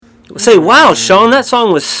Say, wow, Sean, that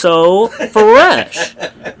song was so fresh.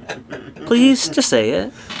 Please, just say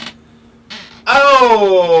it.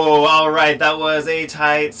 Oh, all right. That was a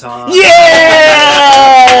tight song. Yeah!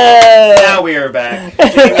 Now we are back.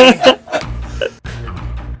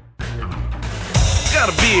 Got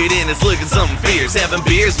a beard and it's looking something fierce. Having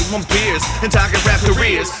beers with my peers and talking rap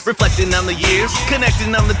careers. Reflecting on the years,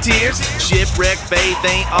 connecting on the tears. Shipwreck faith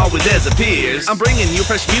ain't always as appears. I'm bringing you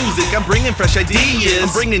fresh music, I'm bringing fresh ideas. I'm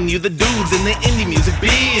bringing you the dudes in the indie music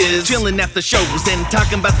biz. Chilling after shows and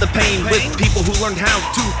talking about the pain with people who learned how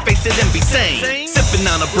to face it and be sane. Sipping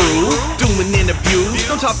on a brew, doing interviews.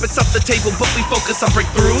 No topics off the table, but we focus on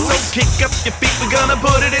breakthroughs. So kick up your feet, we're gonna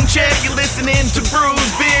put it in check. You're listening to Brews,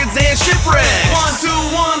 Beards, and Shipwrecks.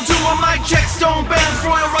 1, 2, a mic check, stone bounce,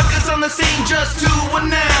 Royal Ruckus on the scene just to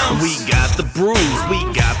announce. We got the brews, we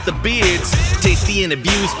got the beards, tasty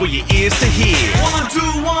interviews for your ears to hear. 1, 2,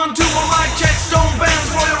 a mic check, stone bounce,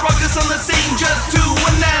 Royal Ruckus on the scene just to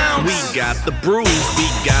announce. We got the brews, we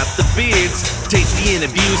got the beards, tasty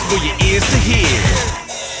interviews for your ears to hear.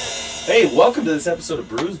 Hey, welcome to this episode of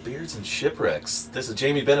Brews, Beards, and Shipwrecks. This is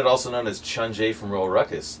Jamie Bennett, also known as Chun Jay from Royal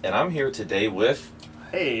Ruckus, and I'm here today with...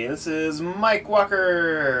 Hey, this is Mike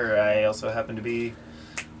Walker. I also happen to be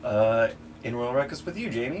in Royal Ruckus with you,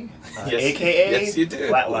 Jamie. AKA yes, you do.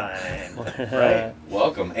 Flatline. Right?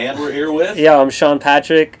 Welcome. And we're here with... Yeah, I'm Sean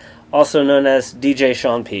Patrick, also known as DJ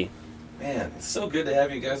Sean P. Man, it's so good to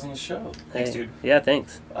have you guys on the show. Thanks, dude. Yeah,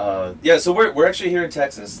 thanks. So we're actually here in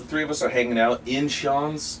Texas. The three of us are hanging out in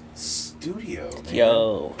Sean's studio. Man.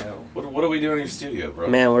 Yo. What are we doing in your studio, bro?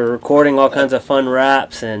 Man, we're recording all kinds of fun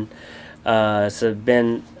raps, and it's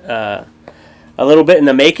been a little bit in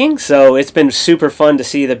the making, so it's been super fun to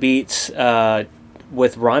see the beats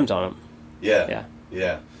with rhymes on them. Yeah.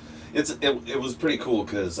 It was pretty cool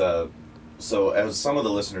because, so as some of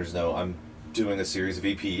the listeners know, I'm doing a series of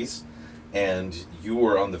EPs, and you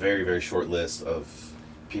were on the very, very short list of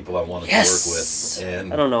people I wanted to work with.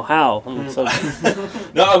 And I don't know how. So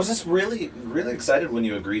no, I was just really, really excited when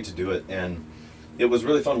you agreed to do it, and it was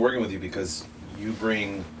really fun working with you because you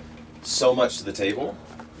bring so much to the table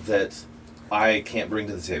that I can't bring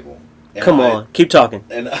to the table. And come on, keep talking.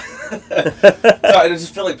 And so I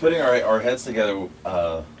just feel like putting our heads together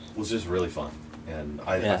was just really fun. And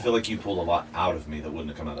I feel like you pulled a lot out of me that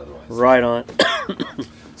wouldn't have come out otherwise. Right on.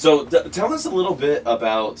 So tell us a little bit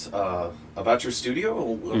about your studio,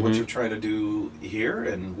 what you're trying to do here,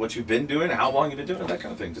 and what you've been doing, how long you've been doing it, that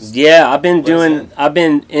kind of thing. I've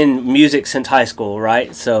been in music since high school,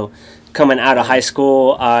 right? So coming out of high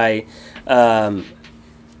school, I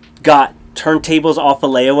got turntables off a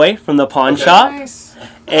layaway from the pawn shop. Nice.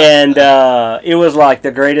 And it was like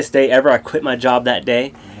the greatest day ever. I quit my job that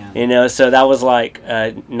day. You know, so that was like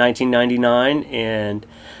 1999, and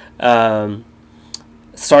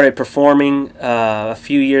started performing a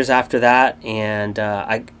few years after that, and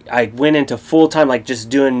I went into full-time, like just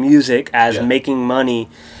doing music as making money,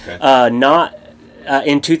 not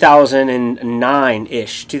in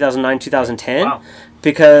 2009-ish, 2009, 2010, wow.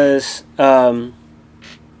 Because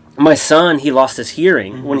my son, he lost his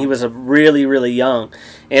hearing when he was really, really young,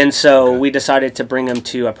 and so we decided to bring him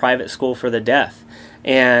to a private school for the deaf.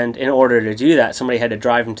 And in order to do that, somebody had to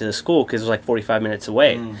drive him to the school because it was like 45 minutes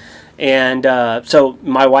away. And so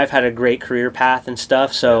my wife had a great career path and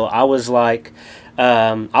stuff. So I was like,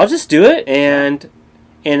 I'll just do it. And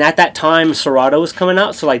at that time, Serato was coming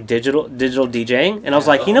out, so like digital DJing. And I was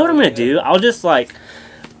like, you know what I'm going to do? I'll just like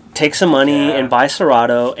take some money and buy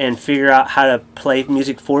Serato and figure out how to play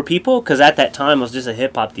music for people. Because at that time, I was just a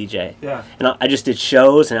hip-hop DJ. Yeah. And I just did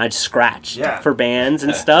shows, and I just scratched for bands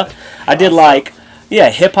and stuff. I did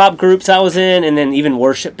hip-hop groups I was in, and then even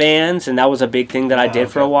worship bands, and that was a big thing that I did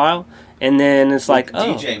for a while. And then it's like,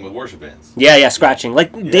 DJing with worship bands. Yeah, scratching.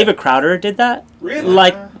 Like David Crowder did that. Really?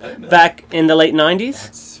 Like back in the late 90s.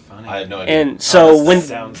 That's funny. I had no idea. And so that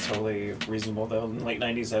sounds totally reasonable though. In the late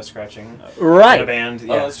 90s, have scratching. Right. In a band.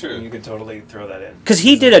 Yeah, that's true. You could totally throw that in. Because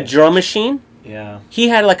he did a drum machine. Yeah. He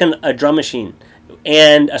had like a drum machine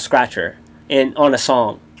and a scratcher on a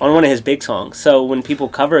song, on one of his big songs. So when people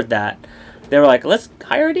covered that, they were like, let's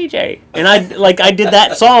hire a DJ. And I did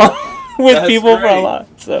that song with people for a lot.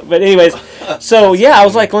 So, but anyways, so I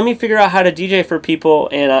was like, let me figure out how to DJ for people.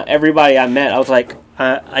 And everybody I met, I was like,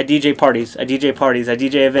 I DJ parties, I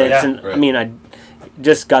DJ events. I mean, I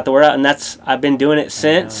just got the word out. And I've been doing it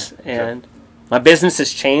since. And my business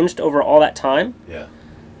has changed over all that time. Yeah.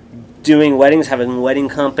 Doing weddings, having a wedding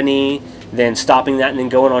company, then stopping that and then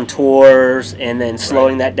going on tours, and then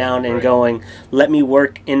slowing that down and going, let me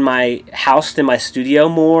work in my house, in my studio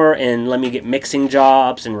more, and let me get mixing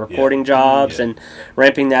jobs and recording jobs and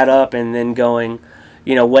ramping that up, and then going,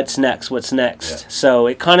 what's next? Yeah. So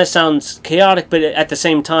it kind of sounds chaotic, but at the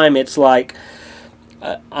same time, it's like,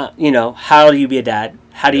 how do you be a dad?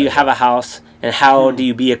 How do you have a house? And how do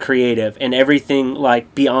you be a creative? And everything,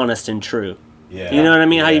 like, be honest and true. Yeah. You know what I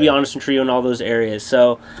mean? Yeah. How do you be honest and true in all those areas?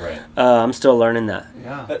 So Right. I'm still learning that.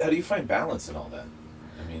 Yeah. How do you find balance in all that?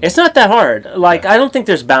 I mean, It's not that hard. Like, Yeah. I don't think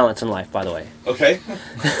there's balance in life, by the way. okay.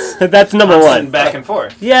 That's number Constant one. back and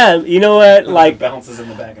forth. Yeah, you know what? Like, bounces in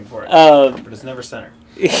the back and forth, um, but it's never center.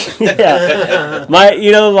 yeah.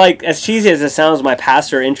 Like, as cheesy as it sounds, my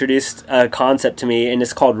pastor introduced a concept to me, and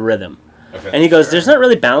it's called rhythm. Okay. And he goes, there's not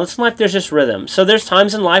really balance in life, there's just rhythm. So there's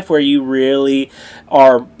times in life where you really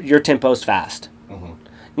your tempo's fast. Mhm.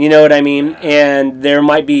 You know what I mean? And there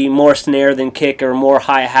might be more snare than kick or more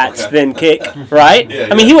hi-hats Okay. than kick, right? Yeah,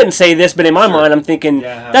 I mean, yeah. he wouldn't say this, but in my Sure. mind, I'm thinking,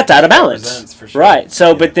 Yeah, that's out of represents balance. for sure. Right.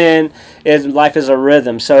 So, but then life is a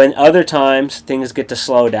rhythm. So in other times, things get to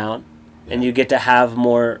slow down and you get to have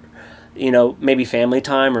more, maybe family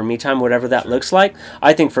time or me time, whatever that looks like.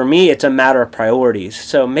 I think for me, it's a matter of priorities.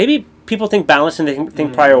 So maybe people think balance and they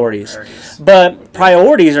think priorities. But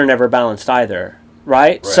priorities are never balanced either,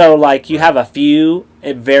 right? So, like, you have a few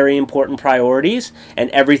very important priorities, and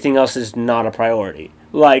everything else is not a priority.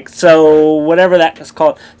 Like, so whatever that is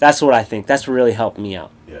called, that's what I think. That's really helped me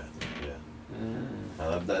out. Yeah.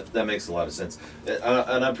 That makes a lot of sense,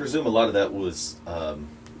 and I presume a lot of that was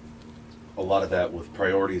with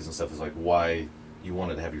priorities and stuff is like why you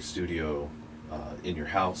wanted to have your studio in your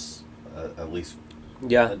house, at least.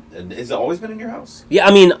 Yeah. And has it always been in your house? Yeah,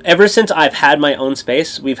 I mean, ever since I've had my own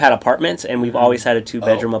space, we've had apartments, and we've always had a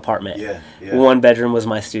 2-bedroom apartment. Yeah. 1 bedroom was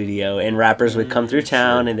my studio, and rappers would come through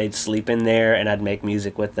town, and they'd sleep in there, and I'd make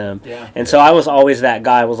music with them. Yeah. And so I was always that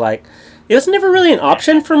guy. I was like, it was never really an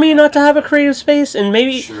option for me not to have a creative space, and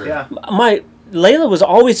maybe Sure. Yeah. my Layla was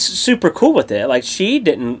always super cool with it. Like, she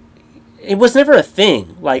didn't. It was never a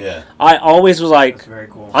thing. Like, Yeah. I always was like, That's very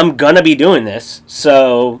cool. I'm gonna be doing this,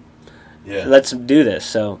 so Yeah. let's do this.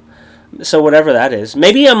 So whatever that is,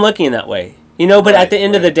 maybe I'm looking that way, But at the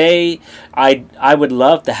end of the day, I would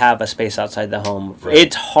love to have a space outside the home. Right.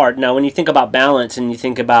 It's hard now when you think about balance and you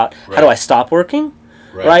think about how do Right. I stop working,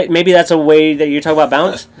 right? Maybe that's a way that you talk about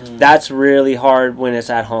balance. That's really hard when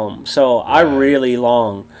it's at home. So I Right. really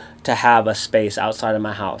long to have a space outside of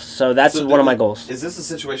my house. So that's So one of my goals. Is this a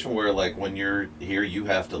situation where, like, when you're here, you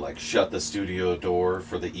have to, like, shut the studio door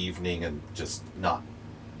for the evening and just not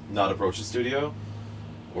approach the studio?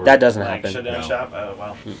 Or, That doesn't Like, happen. shut down No. shop. Oh,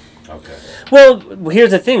 wow. Okay. Well,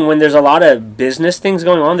 here's the thing. When there's a lot of business things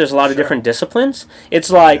going on, there's a lot of Sure. different disciplines.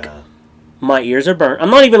 It's like, Yeah. my ears are burnt.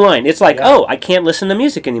 I'm not even lying. It's like, Yeah. oh, I can't listen to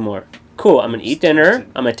music anymore. Cool. I'm going to eat dinner.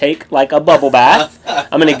 I'm going to take, like, a bubble bath.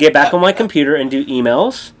 I'm going to get back on my computer and do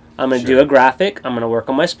emails. I'm going to do Sure. a graphic. I'm going to work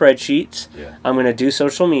on my spreadsheets. Yeah. I'm going to do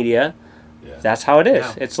social media. Yeah. That's how it is.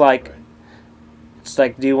 Yeah. It's like,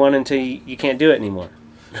 Right. do one until you can't do it anymore.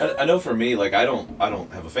 I know for me, like, I don't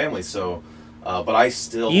have a family, so, but I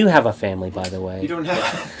still. You have a family, by the way. You don't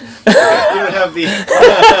have. You don't have the.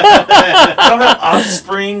 I don't have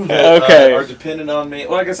offspring that Okay. are dependent on me.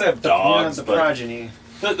 Well, I guess I have You don't have dogs, the but progeny.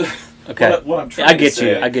 Okay. what I'm trying I to get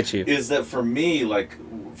say you. I get you. is that for me, like,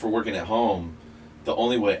 for working at home, the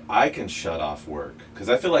only way I can shut off work, because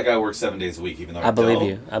I feel like I work 7 days a week, even though I believe don't.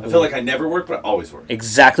 you. I I believe feel like I never work, but I always work.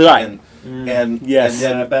 Exactly right. And Yes. and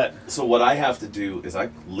then, Yeah, I bet. so what I have to do is I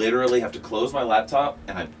literally have to close my laptop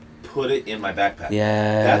and I put it in my backpack.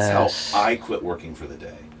 Yes. That's how I quit working for the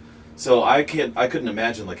day. So I couldn't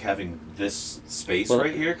imagine, like, having this space Well,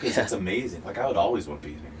 right here, because yeah. it's amazing. Like, I would always want to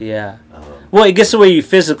be in here. Yeah. Um, Well, it gets to where you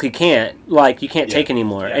physically can't. Like, you can't Yeah. take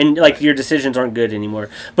anymore. Yeah. And, like, Right. your decisions aren't good anymore.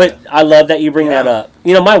 But I love that you bring that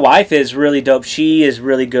Yeah. up. My wife is really dope. She is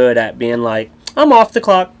really good at being like, I'm off the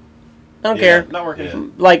clock. I don't Yeah. care. Not working. Yeah.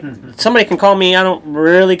 Like, somebody can call me. I don't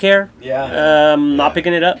really care. Yeah. Not Yeah.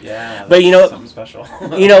 picking it up. Yeah. But, that's something special.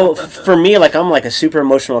 For me, like, I'm like a super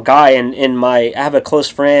emotional guy, and I have a close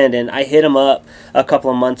friend, and I hit him up a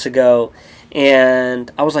couple of months ago,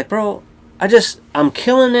 and I was like, bro, I'm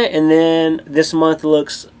killing it, and then this month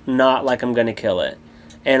looks not like I'm gonna kill it,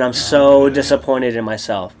 and I'm so disappointed in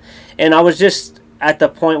myself. And I was just at the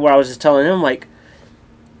point where I was just telling him, like,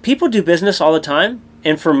 people do business all the time,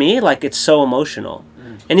 and for me, like, it's so emotional.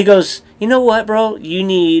 And he goes, you know what, bro, you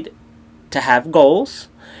need to have goals,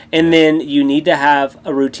 and then you need to have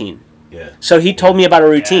a routine. yeah. So he told me about a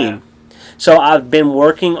routine. So I've been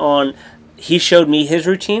working on, he showed me his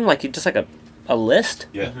routine, like just like a list.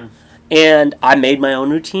 Yeah. And I made my own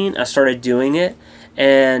routine. I started doing it,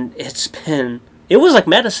 and it was like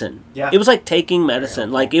medicine. Yeah. It was like taking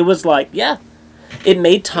medicine. Like, it was like, it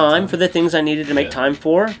made time for the things I needed to make Yeah. time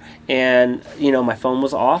for. And, my phone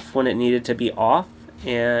was off when it needed to be off.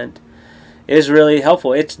 and it was really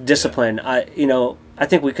helpful. It's discipline. I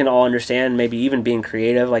think we can all understand maybe even being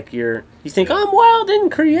creative. Like you think I'm wild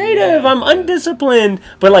and creative. I'm undisciplined,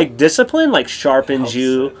 but like discipline like sharpens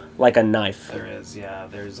you like a knife. There is, yeah.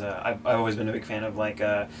 I've always been a big fan of like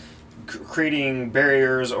creating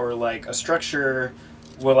barriers, or like a structure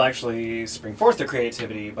will actually spring forth the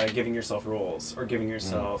creativity by giving yourself rules or giving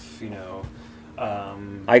yourself,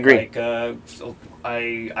 I agree.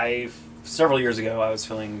 I several years ago, I was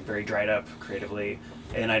feeling very dried up creatively,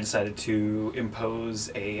 and I decided to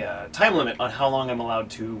impose a time limit on how long I'm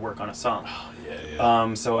allowed to work on a song. Oh,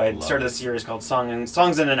 yeah. So I started a series called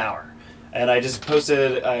Songs in an Hour, and I just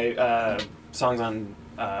posted songs on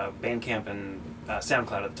Bandcamp and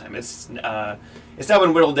SoundCloud at the time. It's now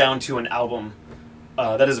been whittled down to an album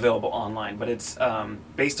that is available online, but it's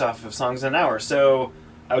based off of Songs in an Hour. So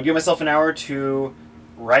I would give myself an hour to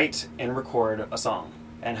write and record a song.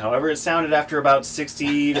 And however it sounded after about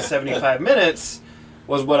 60 to 75 minutes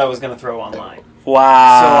was what I was going to throw online.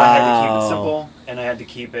 Wow. So I had to keep it simple, and I had to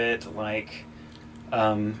keep it like,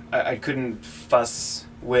 I couldn't fuss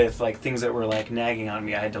with like things that were like nagging on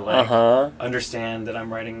me. I had to like understand that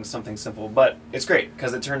I'm writing something simple. But it's great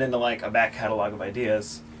because it turned into like a back catalog of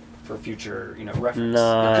ideas for future, reference.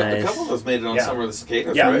 Nice. A couple of us made it on Summer of the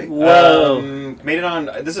Cicadas, yeah. right? Whoa. Made it on,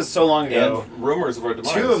 this is so long ago. And Rumors of Our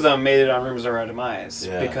Demise. 2 of them made it on Rumors of Our Demise,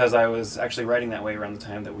 Yeah. because I was actually writing that way around the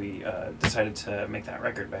time that we decided to make that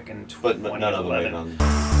record back in 2011. But none of them made it on.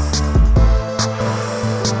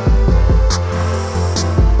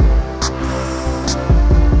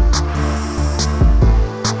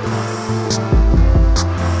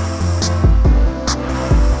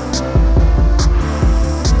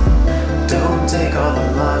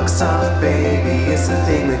 Off, baby, it's the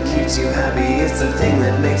thing that keeps you happy, it's the thing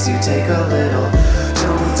that makes you take a little.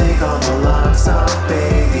 Don't take all the locks off,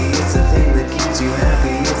 baby, it's the thing that keeps you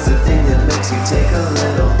happy, it's the thing that makes you take a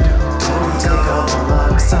little. Don't take all the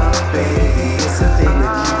locks off, baby, it's the thing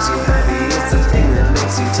that keeps you happy, it's the thing that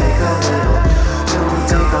makes you take a little. Don't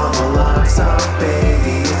take all the locks off,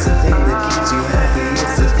 baby, it's the thing that keeps you happy,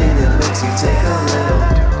 it's the thing that makes you take a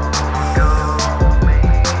little.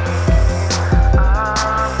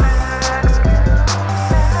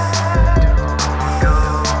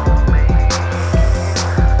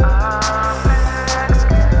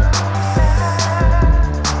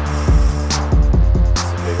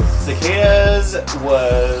 Cicadas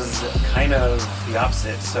was kind of the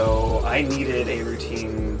opposite. So I needed a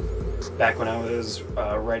routine back when I was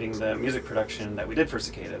writing the music production that we did for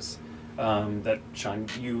Cicadas, that Sean,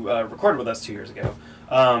 you recorded with us 2 years ago.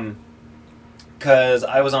 Because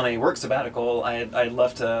I was on a work sabbatical. I had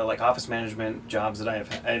left like office management jobs that I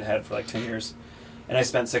had had for like 10 years. And I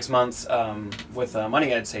spent 6 months with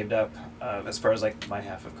money I'd saved up as far as like my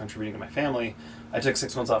half of contributing to my family. I took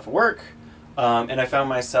 6 months off of work, and I found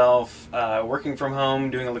myself working from home,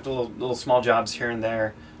 doing like little small jobs here and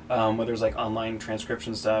there, whether it was like online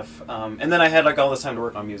transcription stuff. And then I had like all this time to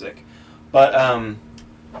work on music. But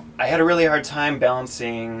I had a really hard time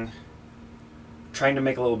balancing trying to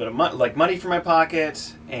make a little bit of money for my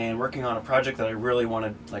pocket and working on a project that I really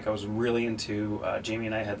wanted, like I was really into. Jamie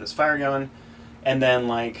and I had this fire going. And then,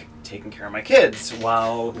 like, taking care of my kids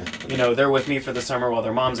while, they're with me for the summer while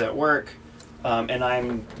their mom's at work. And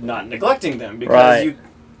I'm not neglecting them because you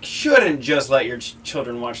shouldn't just let your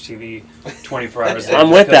children watch TV 24 hours a day. I'm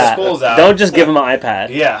with that. School's out. Don't just give them an iPad.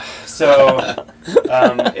 Yeah. So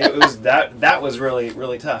it was that was really,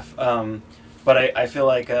 really tough. But I feel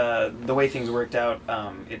like the way things worked out,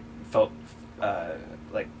 it felt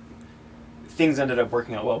like things ended up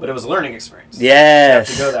working out well, but it was a learning experience.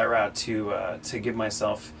 Yes. To go that route to give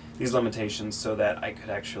myself these limitations so that I could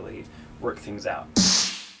actually work things out.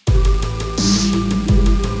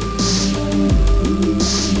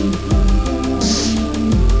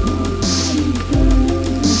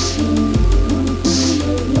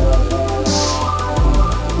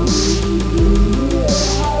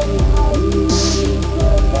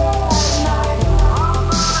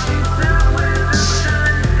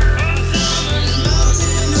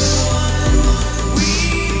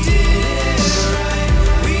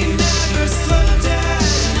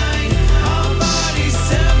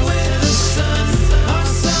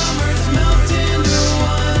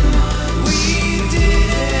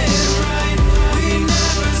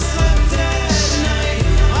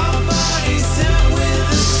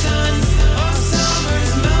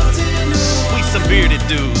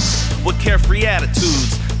 Carefree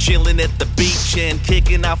attitudes, chilling at the beach and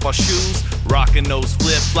kicking off our shoes, rocking those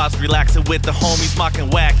flip-flops, relaxing with the homies, mocking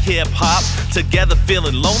whack hip-hop, together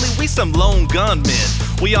feeling lonely, we some lone gunmen.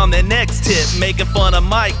 We on the next tip, making fun of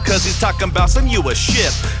Mike, cause he's talking about some US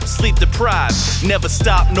ship. Sleep deprived, never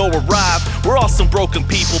stop nor arrive. We're all some broken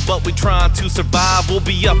people, but we trying to survive. We'll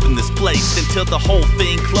be up in this place until the whole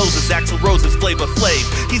thing closes. Axl Rose's Flavor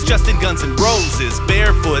Flav, he's just in Guns N' Roses.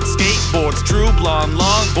 Barefoot, skateboards, true blonde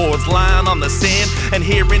longboards, lying on the sand and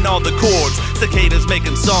hearing all the chords. Cicadas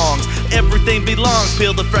making songs, everything belongs.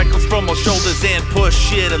 Peel the freckles from our shoulders and push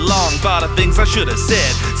shit along. Thought of things I should have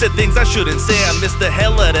said things I shouldn't say. I missed the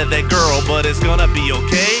hell out of that girl, but it's gonna be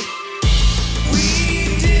okay.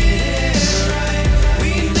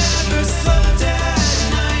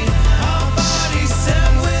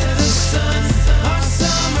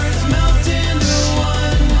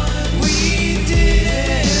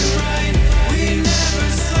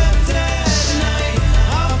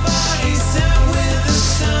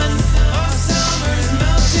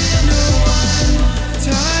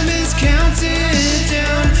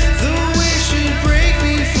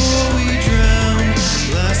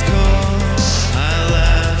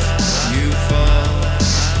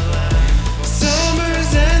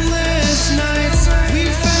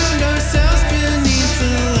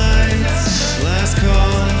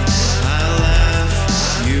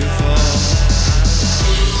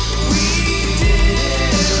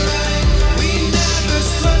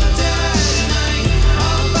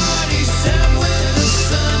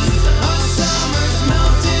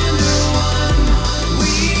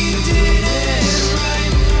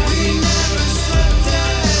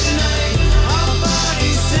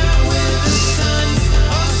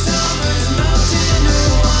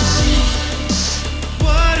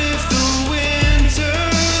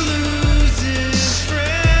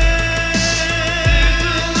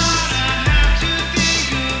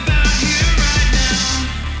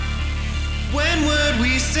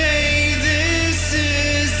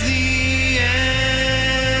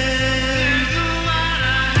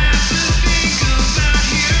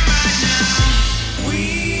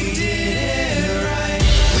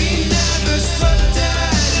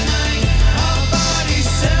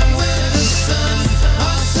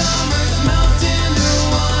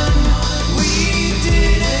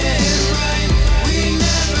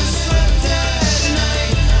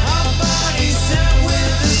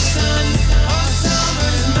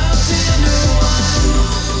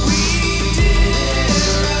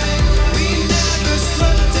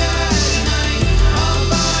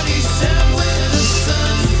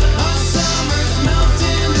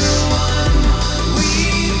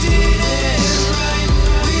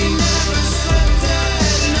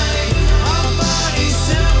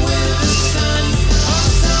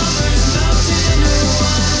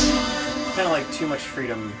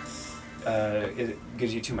 It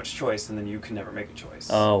gives you too much choice, and then you can never make a choice.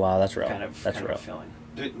 Oh wow, that's real. That's real. Feeling.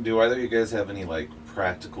 Do either of you guys have any like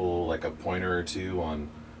practical, like a pointer or two on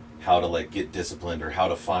how to like get disciplined, or how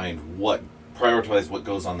to find prioritize what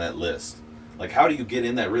goes on that list? Like, how do you get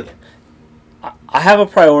in that rhythm? I have a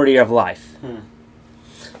priority of life.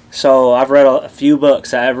 So I've read a few books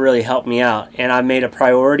that have really helped me out, and I've made a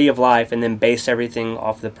priority of life and then based everything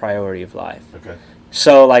off the priority of life. Okay.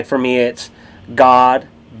 So like for me, it's God,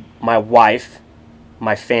 my wife,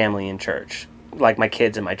 my family, and church. Like my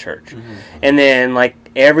kids and my church. Mm-hmm. And then like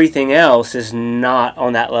everything else is not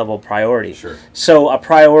on that level of priority. Sure. So a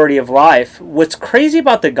priority of life. What's crazy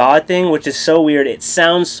about the God thing, which is so weird, it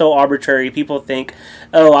sounds so arbitrary. People think,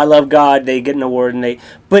 oh, I love God, they get an award,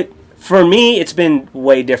 but for me, it's been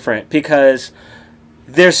way different because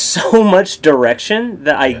there's so much direction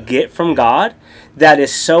that I get from God that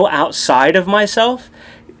is so outside of myself.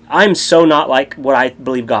 I'm so not like what I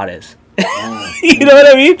believe God is. You know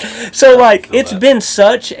what I mean? So like, it's been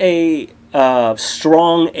such a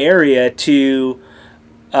strong area to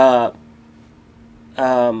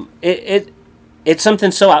it's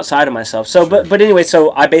something so outside of myself. So, sure. but anyway,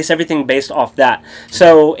 so I base everything based off that.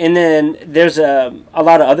 So, and then there's a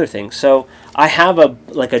lot of other things. So I have a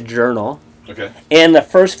journal. Okay. And the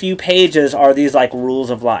first few pages are these like rules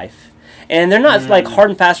of life, and they're not like hard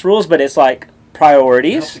and fast rules, but it's like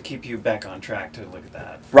priorities. It helps to keep you back on track to look at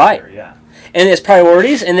that. Right. Sure, yeah. And it's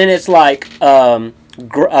priorities, and then it's like a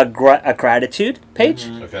gratitude page.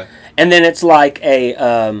 Mm-hmm. Okay. And then it's like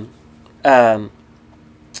a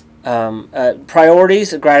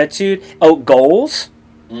priorities, gratitude, goals,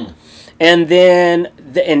 and then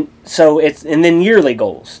then yearly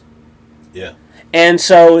goals. Yeah. And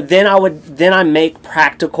so then I make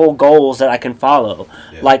practical goals that I can follow,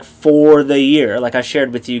 like for the year. Like I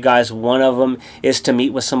shared with you guys, one of them is to meet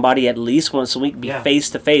with somebody at least once a week, be face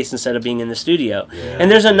to face instead of being in the studio. Yeah.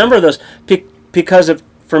 And there's a number of those because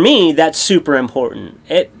for me, that's super important.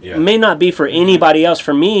 It may not be for anybody else.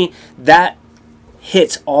 For me, that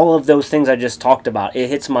hits all of those things I just talked about. It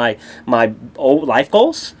hits my old life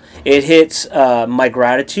goals. It hits my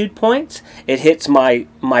gratitude points. It hits my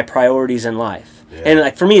priorities in life. Yeah. And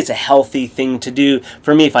like for me, it's a healthy thing to do.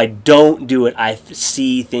 For me, if I don't do it, I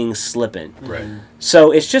see things slipping. Right.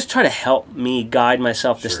 So it's just trying to help me guide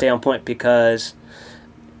myself to Sure. stay on point, because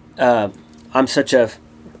I'm such a...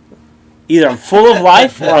 Either I'm full of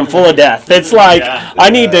life or I'm full of death. It's like, Yeah. I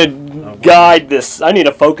need to guide this. I need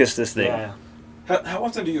to focus this thing. Yeah. How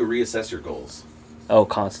often do you reassess your goals? Oh,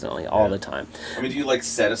 constantly, all Yeah. the time. I mean, do you like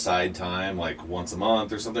set aside time like once a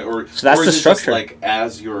month or something, or So that's or the is it just, structure. like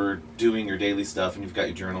as you're doing your daily stuff and you've got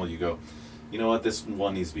your journal, you go, you know what, this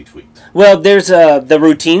one needs to be tweaked. Well, there's the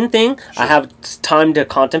routine thing. Sure. I have time to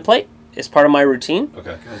contemplate. It's part of my routine.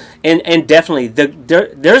 Okay. And definitely,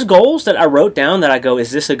 there's goals that I wrote down that I go,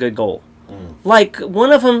 is this a good goal? Like,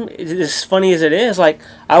 one of them, as funny as it is, like,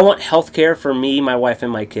 I want health care for me, my wife,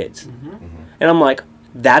 and my kids. And I'm like,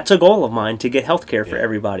 that's a goal of mine, to get health care for Yeah.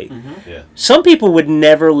 everybody. Yeah. Some people would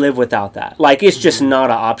never live without that. Like, it's just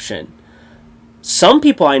not an option. Some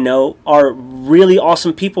people I know are really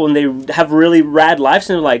awesome people, and they have really rad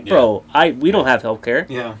lives, and they're like, bro, we don't have health care.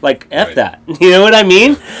 Yeah. Like, F Right. that. You know what I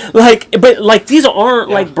mean? Like, but like, these aren't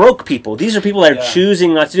Yeah. like broke people. These are people that are Yeah.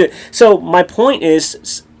 choosing not to do it. So my point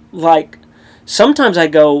is, like, sometimes I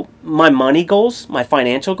go, my money goals, my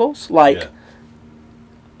financial goals, like, Yeah.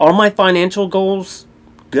 are my financial goals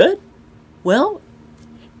good? Well,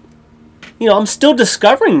 you know, I'm still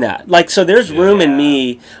discovering that. Like, so there's room in Yeah.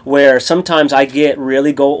 me where sometimes I get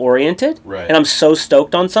really goal oriented, Right. and I'm so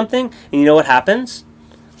stoked on something, and you know what happens?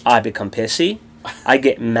 I become pissy. I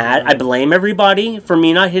get mad. I blame everybody for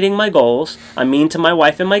me not hitting my goals. I'm mean to my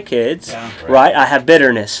wife and my kids. Yeah. Right? I have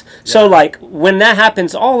bitterness. So, like, when that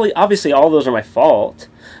happens, obviously all those are my fault.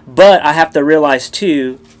 But I have to realize,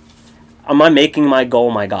 too, am I making my goal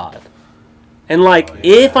my God? And, like,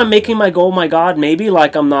 if I'm making my goal my God, maybe,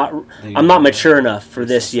 like, I'm not mature enough for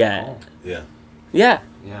this yet. Yeah. Yeah.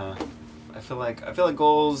 Yeah, I feel like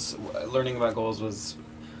goals. Learning about goals was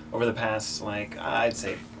over the past, like, I'd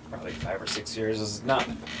say probably 5 or 6 years, is not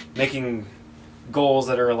making goals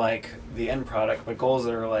that are like the end product, but goals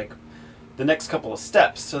that are like the next couple of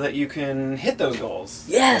steps so that you can hit those goals.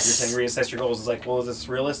 Yes. Like you're saying reassess your goals is like, well, is this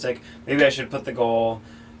realistic? Maybe I should put the goal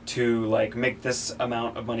to like make this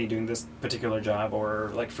amount of money doing this particular job,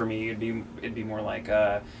 or like for me it'd be more like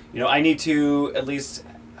you know, I need to at least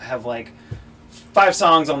have like 5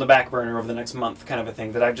 songs on the back burner over the next month, kind of a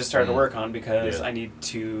thing that I've just started to work on, because Yeah. I need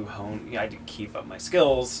to hone, I need to keep up my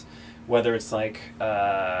skills, whether it's like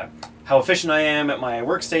how efficient I am at my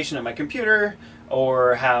workstation at my computer,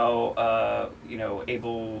 or how you know,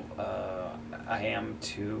 able I am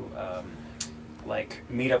to like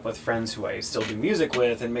meet up with friends who I still do music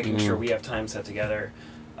with, and making sure we have time set together,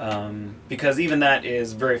 because even that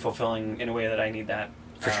is very fulfilling in a way that I need that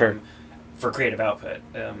For sure. for creative output.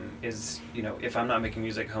 Is, you know, if I'm not making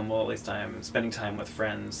music at home, well, at least I'm spending time with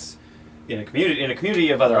friends in a community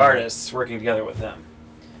of other artists, working together with them.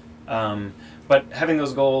 But having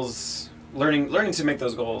those goals, learning to make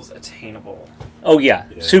those goals attainable Oh, yeah.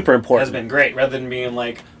 Yeah. Super important. has been great, rather than being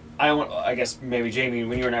like, I guess maybe Jamie,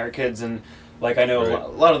 when you and I were kids, and like I know Right. a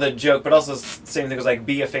lot of the joke, but also same thing was like,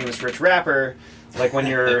 be a famous rich rapper, like when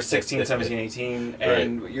you're 16, 17, 18,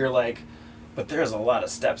 and you're like, but there's a lot of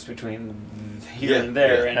steps between here Yeah, and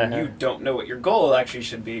there, yeah. and you don't know what your goal actually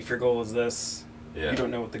should be. If your goal is this, Yeah. you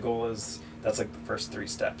don't know what the goal is. That's like the first 3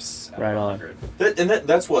 steps. out of Right on. 100.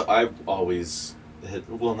 That's what I've always hit.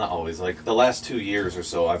 Well, not always. Like the last 2 years or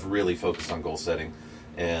so, I've really focused on goal setting,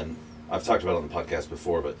 and I've talked about it on the podcast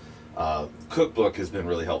before. But cookbook has been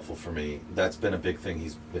really helpful for me. That's been a big thing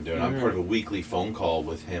he's been doing. I'm part of a weekly phone call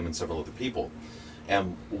with him and several other people,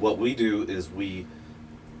 and what we do is we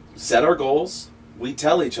set our goals. We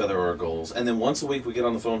tell each other our goals, and then once a week we get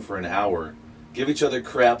on the phone for an hour, give each other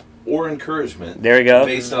crap or encouragement. There you go.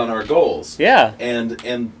 Based on our goals. Yeah.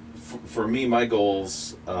 And for me, my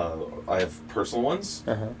goals, I have personal ones.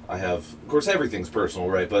 I have, of course, everything's personal,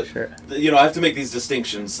 right? But Sure. you know, I have to make these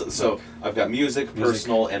distinctions. So I've got music,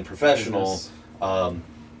 personal, and professional. business.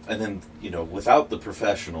 And then, you know, without the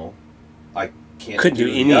professional, I can't Couldn't do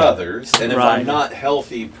do any the of it. others. And if Right. I'm not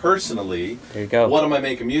healthy personally, There you go. what am I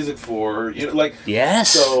making music for? You know, like,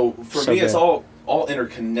 Yes. so for So me, it's good. all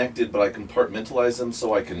interconnected, but I compartmentalize them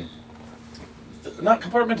so I can not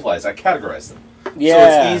compartmentalize. I categorize them. Yeah.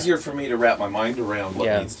 So it's easier for me to wrap my mind around what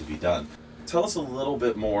Yeah. needs to be done. Tell us a little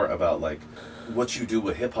bit more about like what you do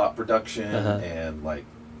with hip hop production and like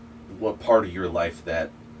what part of your life that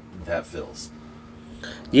fills.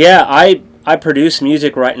 Yeah, I produce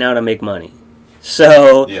music right now to make money.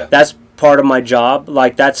 So Yeah. that's part of my job.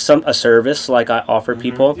 Like that's a service like I offer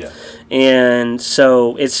people. Yeah. And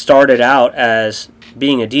so it started out as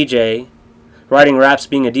being a DJ, writing raps,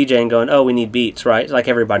 being a DJ, and going, oh, we need beats, right? Like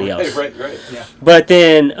everybody else. Right. Yeah. But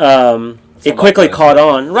then it quickly caught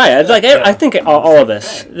on. Right. It's like I think all of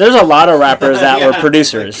us. There's a lot of rappers that were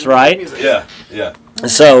producers, right? Yeah.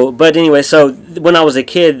 So, but anyway, so when I was a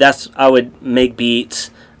kid, I would make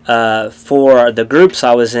beats for the groups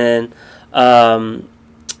I was in,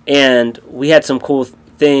 and we had some cool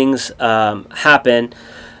things happen.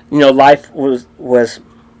 You know, life was.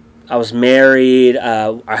 I was married.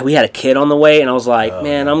 We had a kid on the way, and I was like,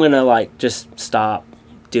 man, I'm gonna like just stop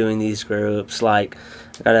doing these groups. Like,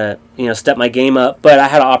 I gotta step my game up. But I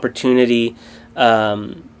had an opportunity.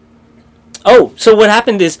 So what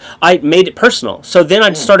happened is I made it personal. So then I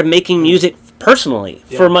just started making music personally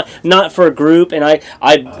for not for a group, and I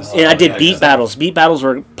did beat battles. Beat battles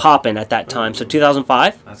were popping at that time. So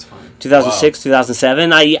 2005. That's fun. 2006,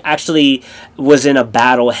 2007, I actually was in a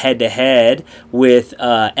battle head-to-head with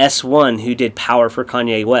S1, who did Power for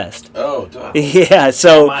Kanye West. Oh, duh. Yeah,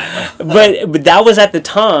 so, but that was at the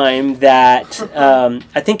time that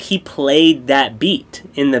I think he played that beat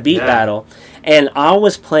in the beat battle, and I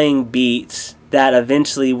was playing beats that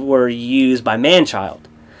eventually were used by Manchild.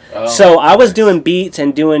 So I was doing beats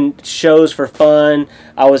and doing shows for fun.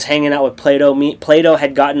 I was hanging out with Plato. Plato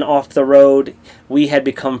had gotten off the road. We had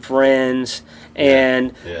become friends.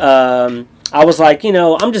 And I was like,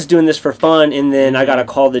 I'm just doing this for fun. And then I got a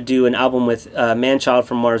call to do an album with Manchild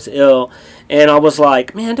from Mars Ill. And I was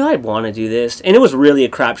like, man, do I want to do this? And it was really a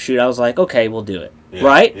crapshoot. I was like, okay, we'll do it. Yeah,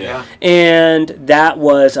 right? Yeah. And that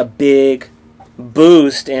was a big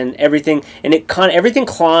boost and everything. And everything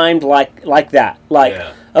climbed like that.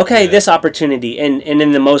 This opportunity, and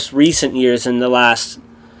in the most recent years,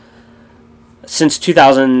 since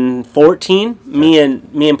 2014, me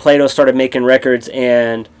and Plato started making records,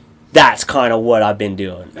 and that's kind of what I've been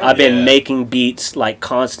doing. I've been making beats like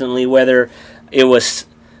constantly, whether it was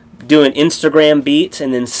doing Instagram beats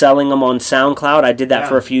and then selling them on SoundCloud. I did that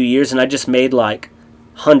for a few years, and I just made like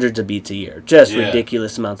hundreds of beats a year, just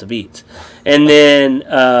ridiculous amounts of beats, and then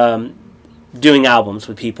doing albums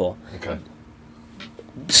with people. Okay.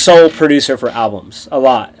 Sole producer for albums a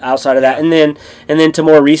lot outside of that, and then to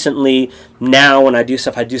more recently, now when I do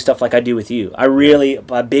stuff like I do with you.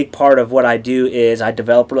 A big part of what I do is I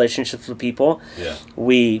develop relationships with people.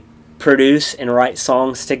 We produce and write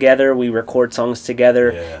songs together, we record songs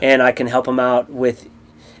together, and I can help them out with,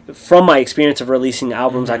 from my experience of releasing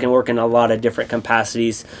albums, I can work in a lot of different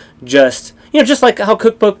capacities, just like how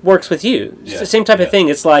Cookbook works with you. It's the same type of thing.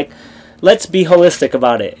 It's like, let's be holistic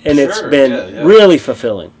about it, and it's been really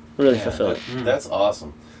fulfilling. Fulfilling. That's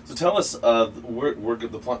awesome. So tell us, the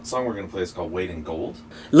song we're going to play is called "Weight in Gold."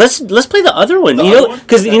 Let's play the other one.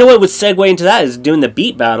 Because you know what would segue into that is doing the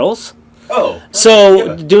beat battles.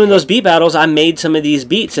 Doing those beat battles, I made some of these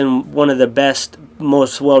beats, and one of the best,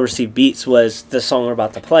 most well-received beats was the song we're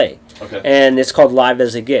about to play. Okay. And it's called Live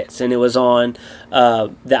As It Gets, and it was on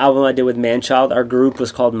the album I did with Manchild. Our group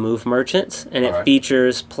was called Move Merchants, and it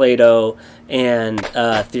features Plato and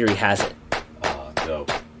Theory Has It.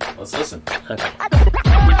 Dope. Let's listen. Okay.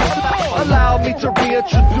 Allow me to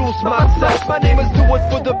reintroduce myself. My name is Do It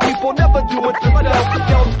For The People, never do it yourself.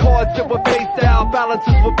 Dealt cards that were face down,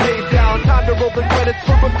 balances were paid down. Time to roll the credits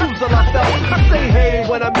for refusal myself. I say hey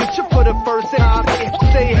when I meet you for the first time.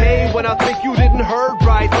 Say hey when I think you didn't heard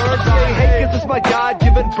right. Say hey cause it's my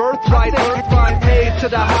God-given birthright. Hey to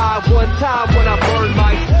the high one time when I burn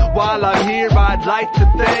mics. While I'm here I'd like to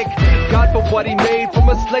thank God for what he made from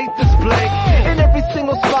a slate this blank. And every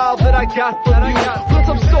single smile that I got from you. Plus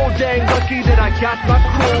I'm so dang lucky that I got my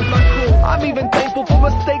crew. I'm even thankful for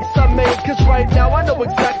mistakes I made, cause right now I know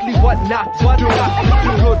exactly what not to do.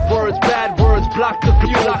 Good words, bad words, block the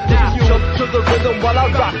view. Jump to the rhythm while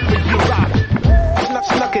I rock with you.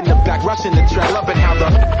 Snuck in the back, rushing the track, loving how the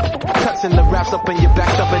cuts and the raps up in your back,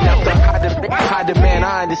 jumping out the high demand.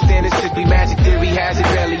 I understand it's strictly magic, theory has it,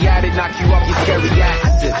 barely added, knock you off your scary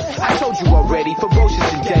asses. I told you already,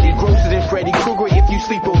 ferocious and deadly, grosser than Freddy Krueger. If you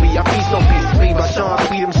sleep on me, I feast on peace. Made by Sean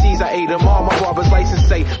Sweet MCs, I ate them all. My barber's license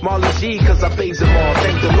say Marley G, cause I phase them all.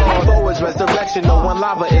 Thank the Lord, though it's resurrection, no one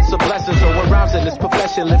lava, it's a blessing. So when rhymes in this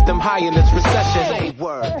profession, lift them high in this recession. Say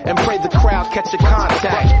word, and pray the crowd catch a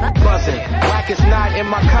contact. Buzzing, like it's not in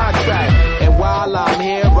my contract. And while I'm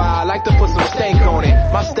here, I like to put some stank on it.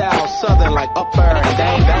 My style southern like upper and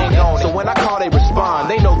dang on it. So when I call they respond,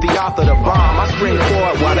 they know the author the bomb. I spring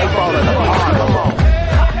forward while they falling apart. Come on.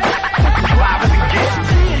 This is live as it gets.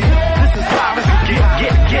 This is live as it gets.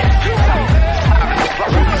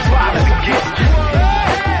 This is live as it gets.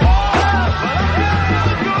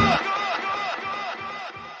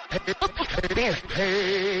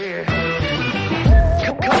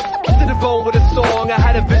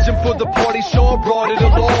 vision for the party, sure brought it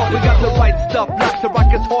along. We got the right stuff, not to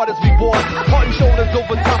rock as hard as we want. Heart and shoulders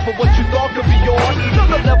over top of what you thought could be yours.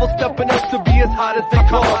 Another level stepping up to be as hot as they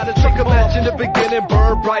come. Take a match in the beginning,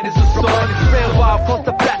 burn bright as the sun. Ran wild across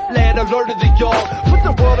the flat land, alerted the young. Put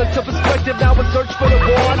the world into perspective, now we search for the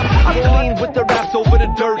one. I'm clean with the raps over the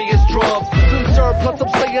dirtiest drums. Soon serve, plus I'm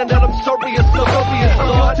saying that I'm sorry as son.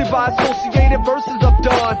 I'm guilty by associated verses I've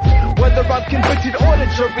done. Whether I'm convicted or the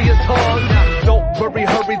jury is hung. Don't worry,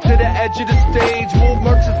 hurry to the edge of the stage. Move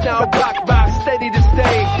merchants now, rock, steady to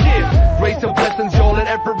stay. Yeah, grace and blessings, y'all, in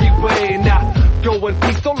every way. Now, go in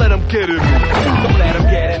peace, don't let them get in. Don't let them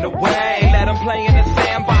get in the way. Let them play in the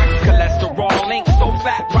sandbox. Cholesterol ain't so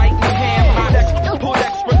fat, right in the hambox. Put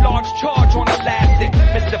extra large charge on elastic.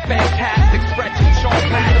 Mr. Fantastic, stretching Sean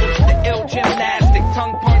Patrick. The ill gymnastic,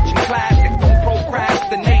 tongue punching classic. Don't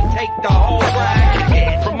procrastinate, take the whole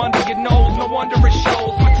rack. From under your nose, no wonder it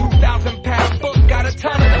shows. My 2,000-pound book got a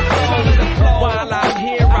ton of the clothes. While I'm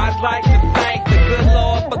here, I'd like to thank the good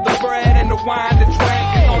Lord for the bread and the wine to drink.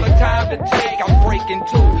 And all the time to take, I'm breaking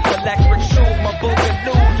two. Electric shoe, my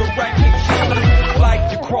boogaloo directly to.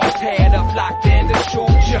 Like your crosshead up, locked in to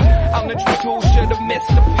shoot ya. I'm the introducer to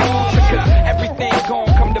Mr. Future. Cause everything gon'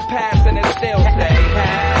 come to pass and it still say,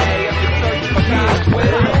 hey, if you search for God's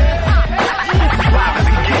will.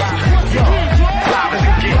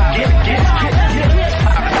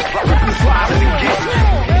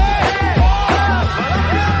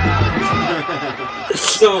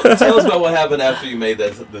 So tell us about what happened after you made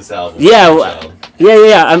this album.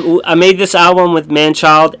 I made this album with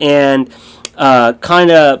Manchild, and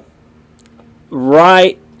kind of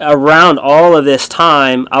right around all of this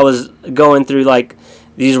time, I was going through like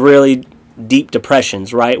these really deep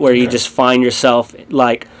depressions, right, where you just find yourself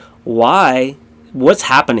like, why? What's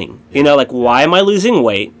happening? You know, like, why am I losing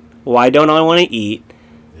weight? Why don't I want to eat?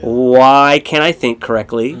 Why can't I think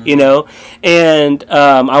correctly? You know, and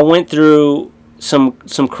I went through some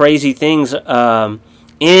crazy things in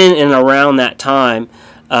and around that time.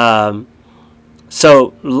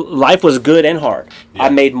 So life was good and hard. I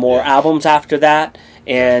made more albums after that,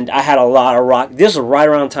 and I had a lot of rock. This was right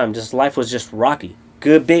around the time. Just life was just rocky.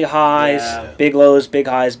 Good big highs, big lows, big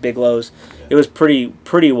highs, big lows. It was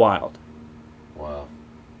pretty wild. Wow.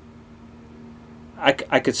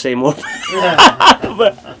 I could say more.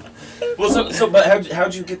 But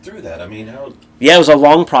how'd you get through that? I mean, how? Yeah, it was a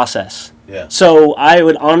long process. Yeah. So I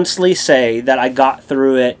would honestly say that I got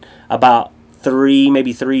through it about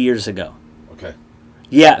maybe 3 years ago. Okay.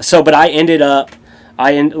 Yeah. So, but I ended up,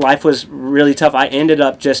 life was really tough. I ended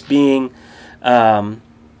up just being,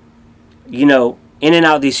 you know, in and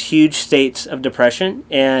out of these huge states of depression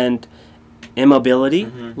and immobility.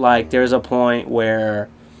 Mm-hmm. Like there's a point where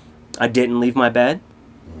I didn't leave my bed,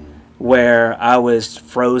 where I was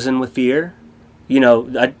frozen with fear. You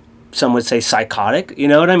know, some would say psychotic. You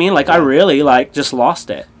know what I mean? Like I really just lost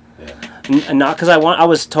it. Yeah. Not because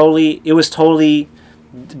it was totally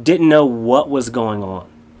didn't know what was going on.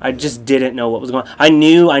 I just didn't know what was going on. I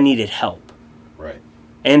knew I needed help. Right.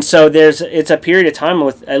 And so it's a period of time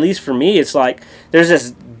with, at least for me, it's like there's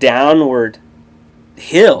this downward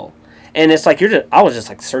hill. And it's like I was just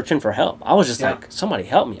like searching for help. I was just like, somebody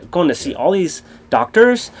help me. I'm going to see all these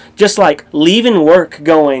doctors, just like leaving work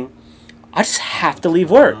going, I just have to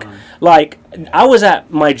leave work. Like I was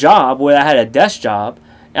at my job where I had a desk job,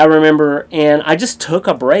 I remember, and I just took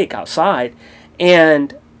a break outside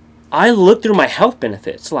and I looked through my health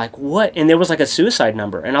benefits, like what? And there was like a suicide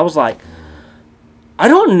number. And I was like, I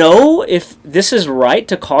don't know if this is right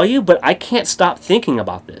to call you, but I can't stop thinking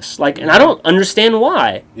about this. Like, and I don't understand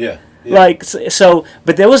why. Yeah. Like, so,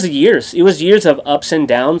 but there was years. It was years of ups and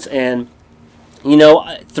downs. And, you know,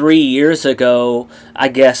 3 years ago, I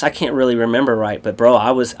guess, I can't really remember right, but bro,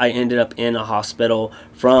 I ended up in a hospital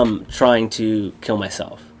from trying to kill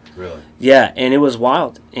myself. Really? Yeah, and it was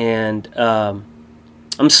wild. And I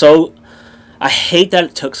hate that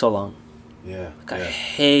it took so long. Yeah. Like, I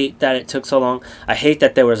hate that it took so long. I hate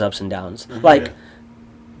that there was ups and downs. Like,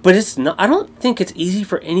 but it's not. I don't think it's easy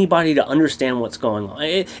for anybody to understand what's going on,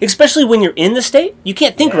 especially when you're in the state. You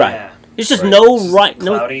can't think right. It's just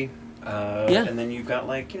cloudy. And then you've got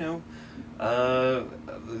like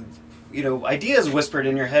ideas whispered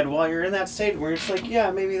in your head while you're in that state, where it's like, yeah,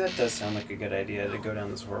 maybe that does sound like a good idea to go down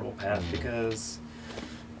this horrible path because.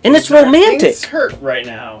 And it's romantic. Things hurt right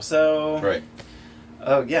now, so. Right.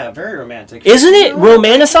 Oh yeah, very romantic. Isn't it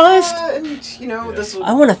romanticized? And this.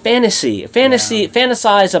 I want a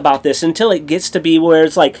fantasize about this until it gets to be where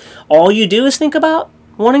it's like all you do is think about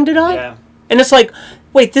wanting to die. Yeah. And it's like,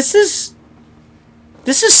 wait, this is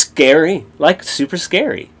scary, like super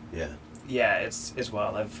scary. Yeah. Yeah, it's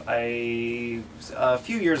wild. A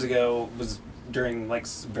few years ago was during like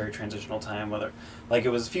very transitional time. Whether like it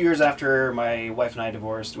was a few years after my wife and I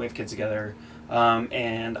divorced, we have kids together,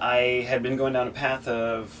 and I had been going down a path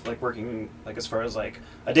of like working like as far as like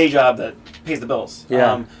a day job that pays the bills.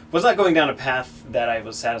 Yeah. Was not going down a path that I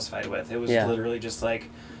was satisfied with. It was Yeah. literally just like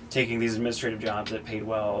taking these administrative jobs that paid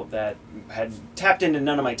well, that had tapped into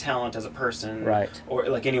none of my talent as a person, Right. or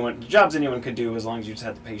like jobs anyone could do as long as you just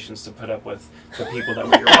had the patience to put up with the people that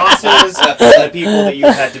were your bosses, the people that you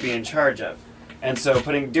had to be in charge of. And so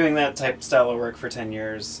doing that type style of work for 10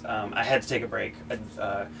 years, I had to take a break.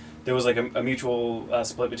 There was like a mutual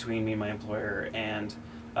split between me and my employer, and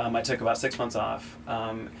I took about 6 months off.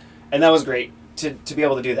 And that was great to be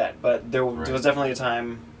able to do that. But there was definitely a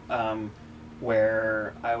time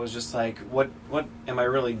where I was just like, what am I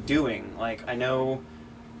really doing? Like, I know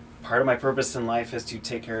part of my purpose in life is to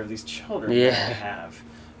take care of these children that I have.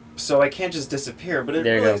 So I can't just disappear. But it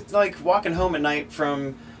There you really, go. like walking home at night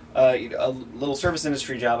from a little service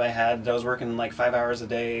industry job I had. I was working like 5 hours a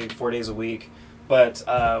day, 4 days a week. But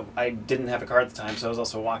I didn't have a car at the time, so I was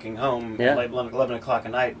also walking home at like 11 o'clock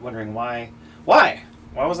at night wondering why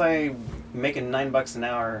was I making $9 an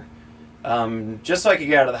hour just so I could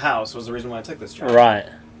get out of the house was the reason why I took this job. Right.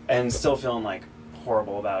 And still feeling like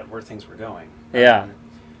horrible about where things were going. Yeah.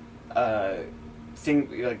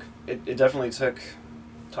 It definitely took,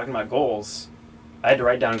 talking about goals, I had to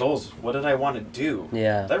write down goals. What did I want to do?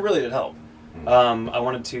 Yeah. That really did help. I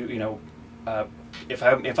wanted to, if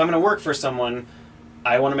I'm going to work for someone,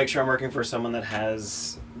 I want to make sure I'm working for someone that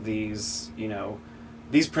has these,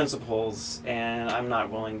 these principles, and I'm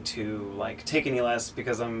not willing to like take any less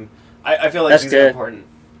because I feel like That's these good. are important.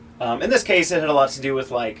 In this case, it had a lot to do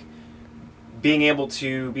with like being able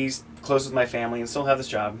to be close with my family and still have this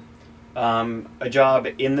job. A job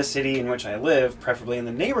in the city in which I live, preferably in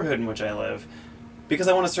the neighborhood in which I live, because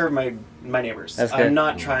I want to serve my neighbors. That's good. I'm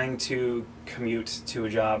not trying to commute to a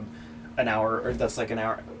job an hour, or that's like an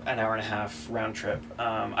hour and a half round trip.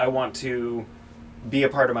 I want to be a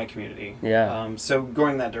part of my community. Yeah. So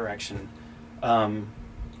going that direction,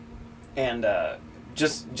 and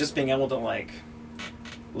just being able to like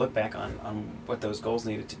look back on what those goals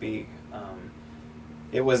needed to be.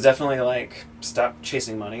 It was definitely like stop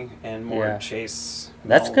chasing money and more chase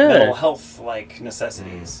That's good. mental health like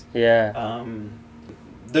necessities. Yeah.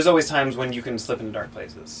 There's always times when you can slip into dark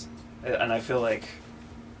places, and I feel like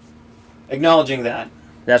acknowledging that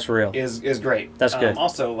That's real. is great. That's good.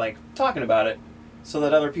 Also, like talking about it so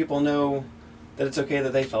that other people know that it's okay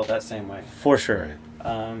that they felt that same way. For sure.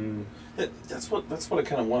 That's what I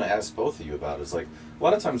kind of want to ask both of you about. Is like a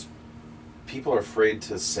lot of times people are afraid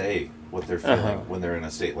to say what they're feeling when they're in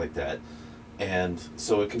a state like that, and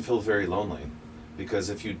so it can feel very lonely. Because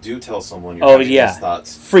if you do tell someone you're having these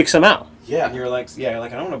thoughts, freaks them out. And you're like, I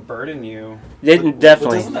don't want to burden you.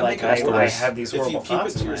 Definitely. doesn't that Like make it I worse? have these horrible if you keep it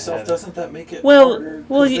thoughts to in my yourself, head. doesn't that make it Well, harder?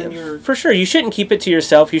 well, 'Cause then you're, for sure. You shouldn't keep it to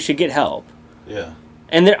yourself. You should get help. yeah.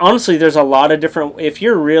 And honestly, there's a lot of different. If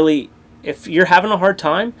you're having a hard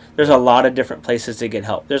time, there's a lot of different places to get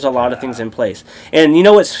help. There's a lot of things in place. And you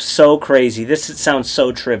know what's so crazy? This sounds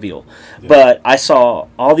so trivial, but I saw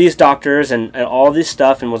all these doctors and all this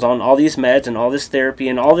stuff and was on all these meds and all this therapy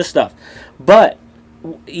and all this stuff. But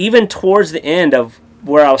even towards the end of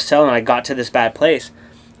where I was telling, I got to this bad place,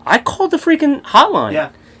 I called the freaking hotline. Yeah.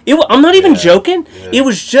 I'm not even joking. Yeah. It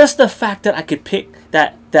was just the fact that I could pick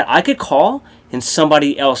that I could call and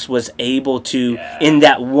somebody else was able to, in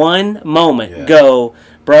that one moment, go,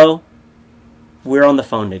 bro, we're on the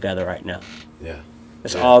phone together right now. Yeah.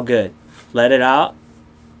 It's all good. Let it out.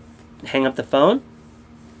 Hang up the phone.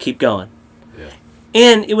 Keep going. Yeah.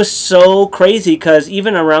 And it was so crazy because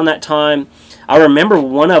even around that time, I remember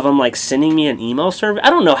one of them like sending me an email survey. I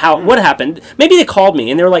don't know what happened. Maybe they called me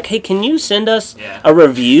and they were like, "Hey, can you send us a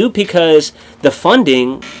review because the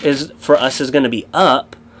funding for us is going to be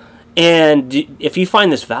up, and if you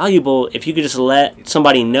find this valuable, if you could just let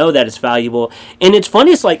somebody know that it's valuable." And it's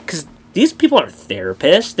funny, it's like because these people are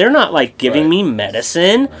therapists, they're not like giving me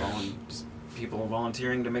medicine, Just people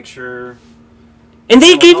volunteering to make sure. and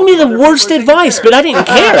they gave me the worst advice, but I didn't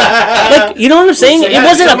care. Like, you know what I'm saying? It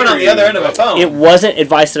wasn't someone on the other end of a phone. It wasn't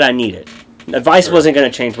advice that I needed. Advice wasn't going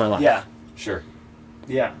to change my life. Yeah. Sure.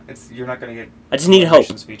 Yeah, you're not going to get. I just need hope.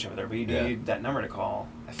 Speech over there, but you need that number to call.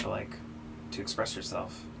 I feel like to express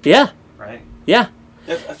yourself. Yeah. Right. Yeah.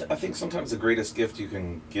 I think sometimes the greatest gift you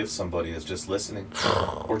can give somebody is just listening,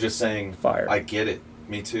 or just saying, Fire. "I get it.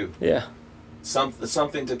 Me too." Yeah.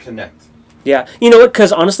 Something to connect. Yeah. You know what?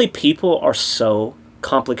 Because honestly, people are so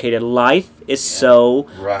complicated. Life is so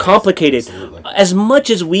Right. complicated. Absolutely. As much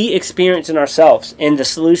as we experience in ourselves and the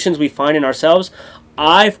solutions we find in ourselves,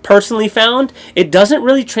 I've personally found it doesn't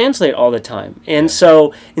really translate all the time. And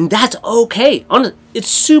and that's okay. It's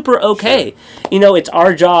super okay. You know, it's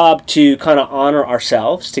our job to kind of honor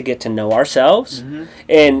ourselves, to get to know ourselves,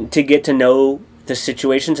 and to get to know the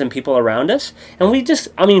situations and people around us. And we just,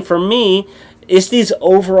 I mean, for me, it's these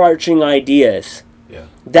overarching ideas Yeah.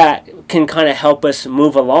 that can kind of help us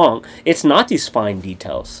move along. It's not these fine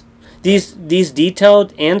details. These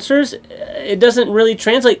detailed answers, it doesn't really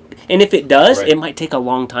translate. And if it does, Right. it might take a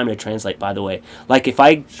long time to translate, by the way. Like if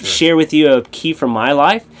I share with you a key from my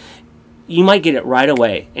life, you might get it right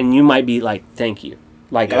away. And you might be like, thank you.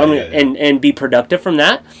 Like, Yeah, yeah, yeah. And be productive from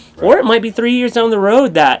that. Or it might be 3 years down the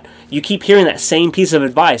road that you keep hearing that same piece of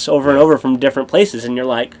advice over and over from different places. And you're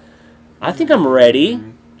like, I think I'm ready.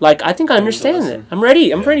 Like, I think I understand it. I'm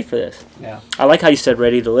ready. I'm ready for this. Yeah. I like how you said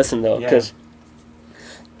ready to listen, though, Yeah. because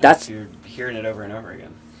that's You're hearing it over and over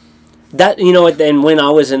again. that. You know, and when I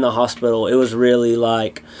was in the hospital, it was really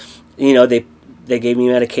like, you know, they gave me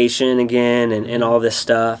medication again and all this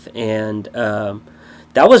stuff, and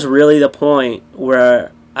that was really the point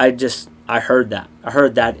where I heard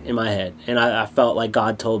that in my head, and I felt like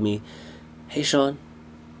God told me, "Hey, Sean,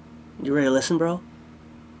 you ready to listen, bro?"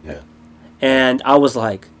 Yeah. And I was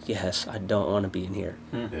like, yes, I don't want to be in here.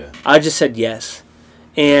 Yeah. I just said yes.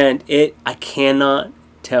 And I cannot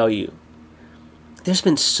tell you, there's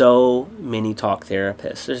been so many talk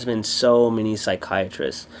therapists. There's been so many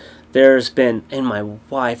psychiatrists. And my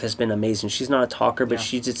wife has been amazing. She's not a talker, but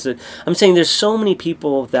I'm saying there's so many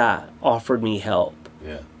people that offered me help.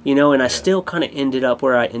 Yeah. You know, and I still kind of ended up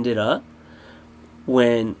where I ended up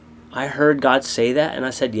when I heard God say that and I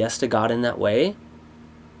said yes to God in that way.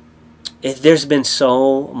 There's been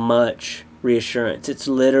so much reassurance. It's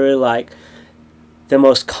literally like the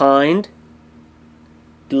most kind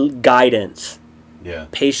guidance, Yeah.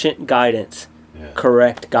 patient guidance, Yeah.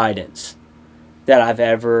 correct guidance that I've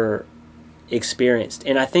ever experienced.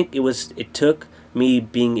 And I think it took me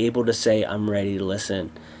being able to say I'm ready to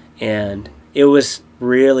listen. And it was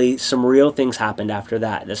really, some real things happened after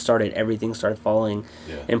that everything started falling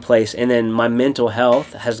in place. And then my mental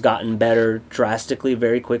health has gotten better drastically,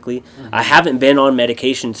 very quickly. I haven't been on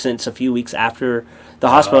medication since a few weeks after the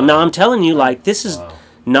hospital. Now I'm telling you, like, this has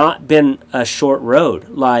not been a short road.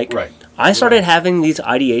 Like, I started having these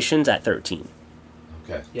ideations at 13.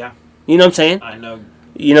 Okay. Yeah. You know what I'm saying? I know.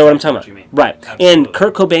 You know what I'm talking about? you mean. Right. Absolutely. And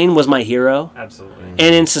Kurt Cobain was my hero. Absolutely.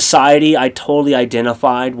 And in society, I totally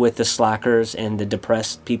identified with the slackers and the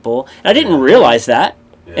depressed people. And I didn't realize that.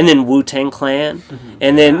 Yeah. And then Wu-Tang Clan.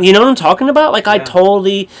 And then, you know what I'm talking about? Like, I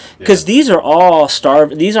totally... Because these are all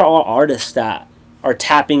artists that are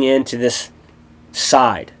tapping into this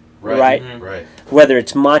side. Right? Right. Whether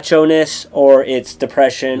it's macho-ness or it's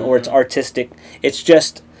depression or it's artistic. It's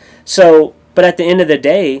just... So, but at the end of the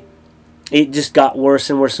day, it just got worse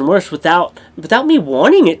and worse and worse without me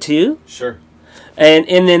wanting it to. Sure. And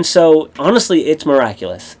then so honestly, it's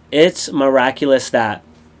miraculous. It's miraculous that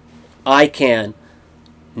I can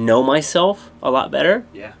know myself a lot better.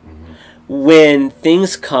 Yeah. When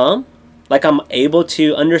things come, like I'm able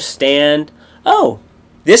to understand, oh,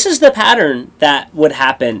 this is the pattern that would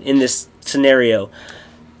happen in this scenario.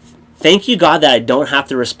 Thank you, God, that I don't have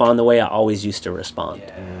to respond the way I always used to respond.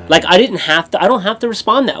 Yeah. Like I don't have to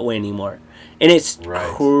respond that way anymore. And it's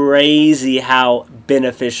crazy how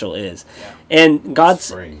beneficial it is. Yeah. And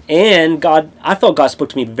I felt God spoke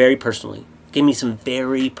to me very personally. Gave me some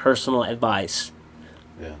very personal advice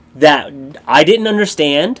that I didn't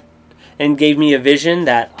understand, and gave me a vision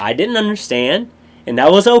that I didn't understand, and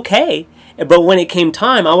that was okay. But when it came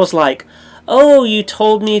time, I was like, oh, you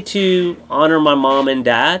told me to honor my mom and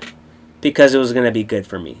dad because it was going to be good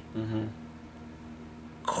for me.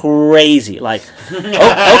 Crazy. Like,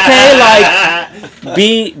 okay,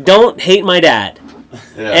 like, don't hate my dad.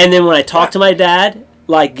 Yeah. And then when I talk to my dad,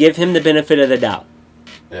 like, give him the benefit of the doubt.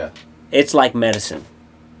 Yeah. It's like medicine.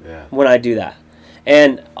 Yeah. When I do that.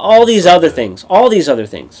 And all these other things,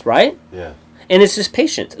 right? Yeah. And it's just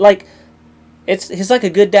patience. Like, he's like a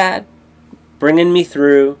good dad, bringing me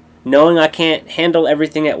through, knowing I can't handle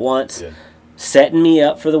everything at once, setting me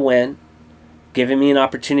up for the win, giving me an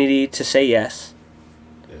opportunity to say yes.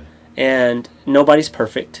 Yeah. And nobody's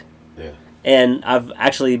perfect. Yeah. And I've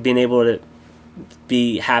actually been able to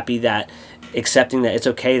be happy that, accepting that it's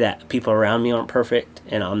okay that people around me aren't perfect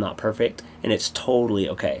and I'm not perfect, and it's totally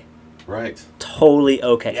okay. Right. Totally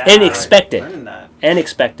okay. Yeah, and expected. learning that. And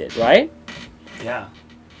expected, right? Yeah.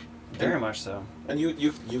 Very much so. And you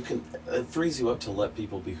can, it frees you up to let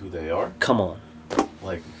people be who they are. Come on.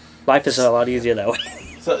 Like, Life is a lot easier that way.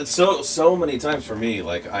 So it's so many times for me,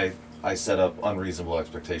 like I set up unreasonable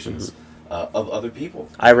expectations of other people.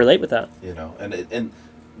 I relate with that. You know, and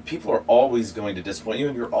people are always going to disappoint you,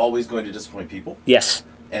 and you're always going to disappoint people. Yes.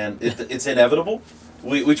 And it's inevitable.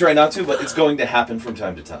 We try not to, but it's going to happen from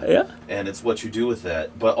time to time. Yeah. And it's what you do with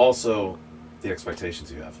that, but also the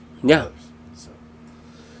expectations you have. Yeah. Of others. So.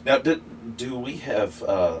 Now, do we have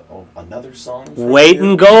another song? Weight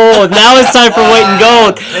and Gold. Now it's time for Weight and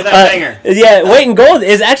Gold. Play that banger. Yeah, Weight and Gold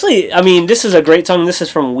is actually, I mean, this is a great song. This is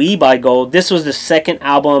from We Buy Gold. This was the second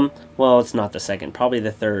album. Well, it's not the second, probably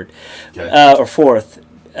the third or fourth.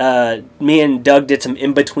 Me and Doug did some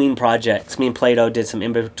in-between projects. Me and Plato did some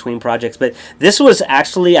in-between projects. But this was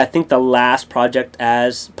actually, I think, the last project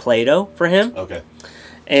as Plato for him. Okay.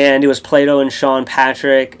 And it was Plato and Sean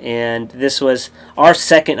Patrick. And this was our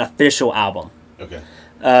second official album. Okay.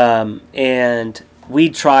 And we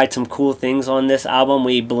tried some cool things on this album.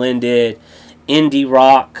 We blended indie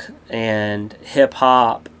rock and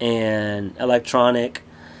hip-hop and electronic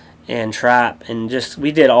and trap, and just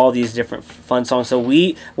we did all these different fun songs. So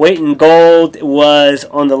Weight and Gold was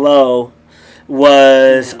on the low,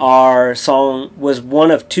 was our song, was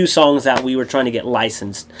one of two songs that we were trying to get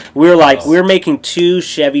licensed. We were like, we're making 2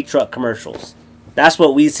 Chevy truck commercials. That's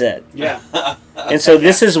what we said. Yeah. And so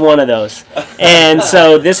this is one of those. And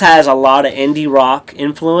so this has a lot of indie rock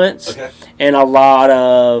influence and a lot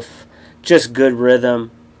of just good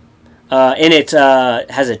rhythm. And it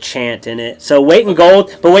has a chant in it. So Weight and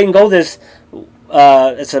Gold, but Weight and Gold is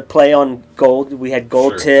it's a play on gold. We had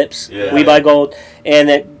gold tips. Yeah, we buy gold, and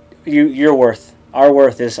that you're worth. Our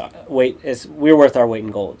worth is we're worth our weight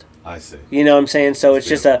in gold. I see. You know what I'm saying? So it's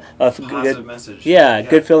just a Positive good message. Yeah,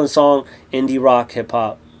 good feeling song. Indie rock, hip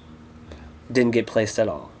hop. Didn't get placed at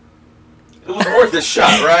all. It was worth a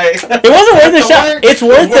shot, right? It wasn't worth a shot. It's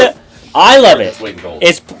worth it. I love it. Weight and Gold.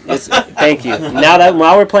 It's thank you.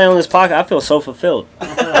 While we're playing on this podcast, I feel so fulfilled.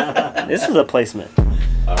 This is a placement.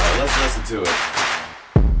 All right, let's listen to it.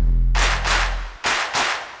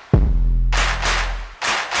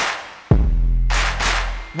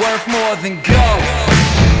 Worth more than gold.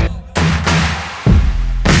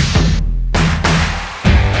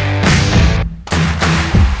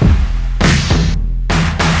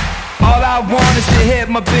 All I want is to hit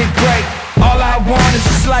my big break. All I want is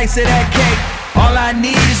a slice of that cake. All I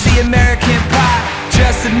need is the American pie.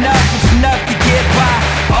 Just enough, it's enough to get by.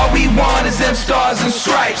 All we want is them stars and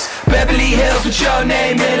stripes. Beverly Hills with your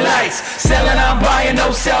name in lights. Selling, I'm buying, no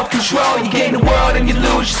self-control. You gain the world and you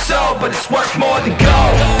lose your soul, but it's worth more than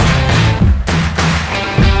gold.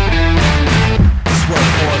 It's worth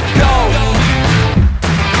more than gold.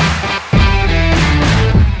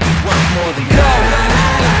 Worth more than gold.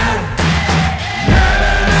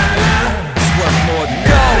 It's worth more than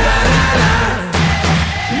gold.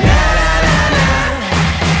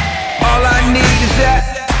 All I need is that.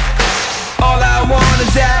 All I want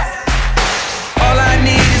is that. All I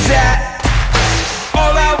need is that.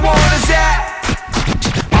 All I want is that.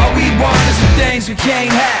 All we want is the things we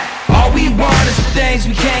can't have. All we want is the things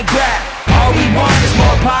we can't grab. All we want is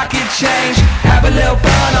more pocket change. Have a little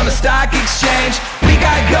fun on the stock exchange. We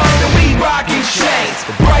got gold and we rockin' chains.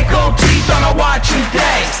 Bright gold teeth on our watching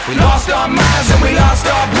things. We lost our minds and we lost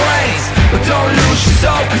our brains. But don't lose your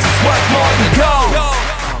soul, cause it's worth more than gold.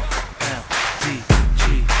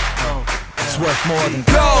 It's worth more than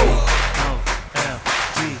gold.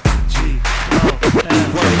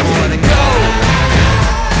 Worth more than gold.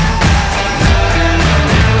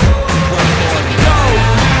 Worth more than gold.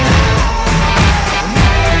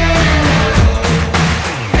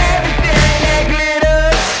 Everything that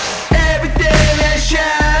glitters, everything that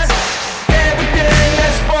shines, everything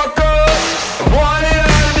that sparkles, I want it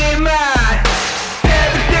all to be mine.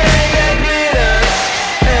 Everything that glitters,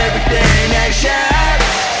 everything that shines,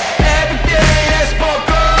 everything that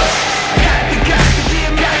sparkles, got to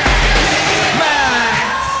give mine.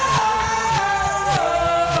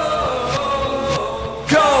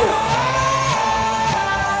 Go.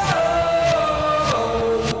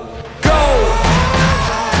 Go.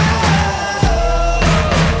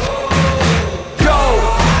 Go.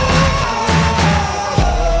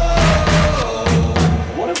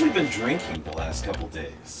 What have we been drinking the last couple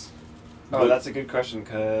days? Oh, that's a good question,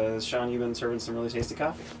 because, Sean, you've been serving some really tasty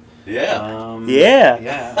coffee. Yeah. Yeah.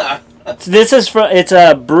 Yeah. This is from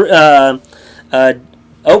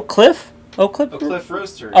Oak Cliff. Oak Cliff. Oak Cliff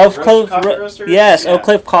Roaster. Oak Cliff Coffee Roasters? Yes, Yeah. Oak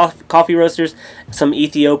Cliff Coffee Roasters, some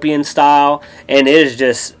Ethiopian style, and it is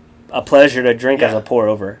just a pleasure to drink as Yeah. a pour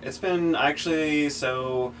over. It's been actually,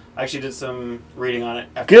 so I actually did some reading on it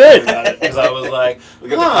after Good. about it, because I was like, We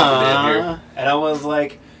got the coffee down here. and I was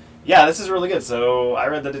like, Yeah, this is really good. So I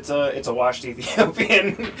read that it's a washed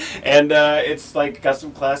Ethiopian, and it's like got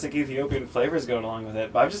some classic Ethiopian flavors going along with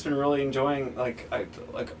it. But I've just been really enjoying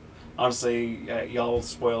honestly, y'all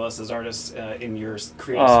spoil us as artists in your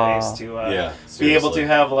creative space to be able to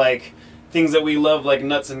have like things that we love, like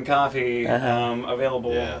nuts and coffee,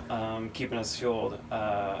 available, keeping us fueled.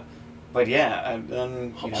 But yeah, and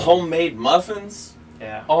then homemade muffins.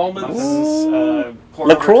 Yeah, almonds,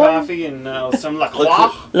 pour over coffee, and some La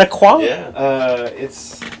Croix. La Croix. Yeah,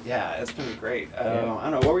 it's been great. I don't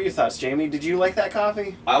know. What were your thoughts, Jamie? Did you like that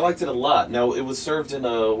coffee? I liked it a lot. No, it was served in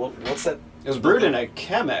a what's that? It was brewed in a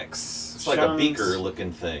Chemex. It's like a beaker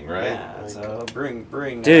looking thing, right? Yeah, it's a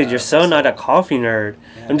brewing. Dude, you're so not a coffee nerd.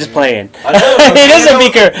 Yeah, I'm just playing. I know, It is a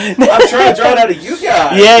beaker. I'm trying to draw it out of you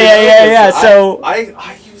guys. Yeah. So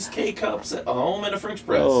I use K-cups at home and a French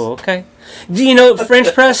press. Oh, okay. Do you know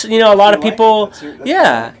French press? You know, a lot of people.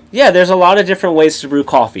 That's there's a lot of different ways to brew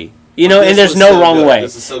coffee. You know, and there's no wrong way.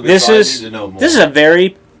 This is so good. This so is I need to know more. this is a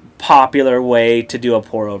very popular way to do a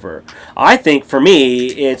pour over. I think for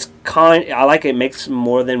me, I like it makes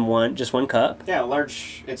more than just one cup. Yeah,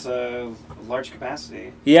 it's a large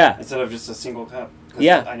capacity. Yeah. Instead of just a single cup. 'Cause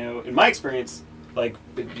Yeah. I know in my experience, like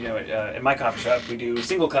in my coffee shop, we do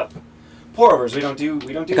single cup pour overs. We don't do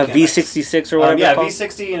Like a Chemex. V66 or whatever. Yeah, it's called?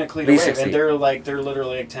 V60 and a Clean Wave, V60. and they're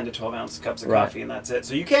literally like 10 to 12 ounce cups of Right. coffee, and that's it.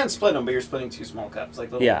 So you can split them, but you're splitting 2 small cups,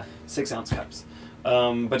 like little 6-ounce cups.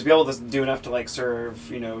 But to be able to do enough to like serve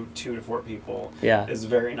 2 to 4 people is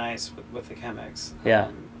very nice with the Chemex. Yeah.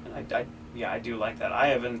 And I do like that. I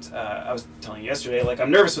haven't. I was telling you yesterday, like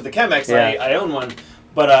I'm nervous with the Chemex. Yeah. I own one,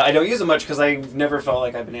 but I don't use it much because I never felt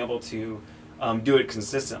like I've been able to do it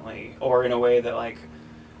consistently or in a way that like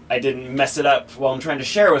I didn't mess it up while I'm trying to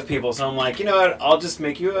share with people. So I'm like, you know what? I'll just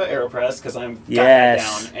make you an AeroPress because I'm got that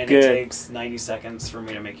down, and good. it takes 90 seconds for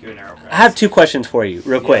me to make you an AeroPress. I have 2 questions for you,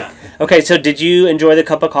 real quick. Yeah. Okay, so did you enjoy the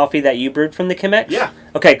cup of coffee that you brewed from the Chemex? Yeah.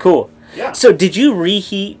 Okay, cool. Yeah. So did you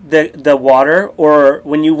reheat the water, or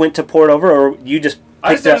when you went to pour it over, or you just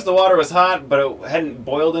I picked it noticed up? the water was hot, but it hadn't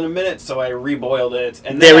boiled in a minute, so I reboiled it.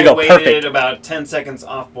 And There then we I go, waited perfect. about 10 seconds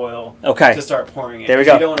off boil Okay. to start pouring it. There we 'Cause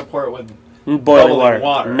go. You don't want to pour it with Boiling bubbling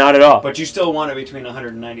water. Not at all. But you still want it between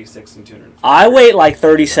 196 and 200. I wait like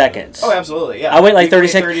 30 seconds. Oh, absolutely, yeah. I wait like You can 30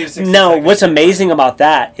 wait 30 to seconds. 60 No, seconds. what's amazing about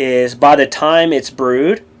that is by the time it's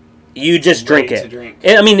brewed, you just drink Ready it. to drink.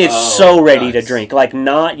 I mean, it's so ready to nice. drink. Like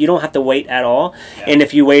you don't have to wait at all. Yeah. And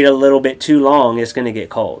if you wait a little bit too long, it's going to get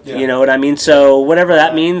cold. Yeah. You know what I mean? So whatever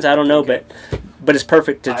that means, I don't know, but it's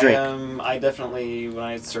perfect to drink. I definitely, when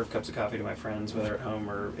I serve cups of coffee to my friends, whether at home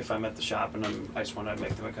or if I'm at the shop and I just want to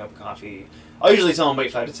make them a cup of coffee, I'll usually tell them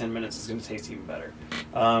wait 5 to 10 minutes. It's going to taste even better.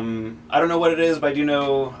 I don't know what it is, but I do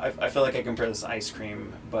know. I feel like I compare this to ice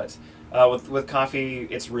cream, but with coffee,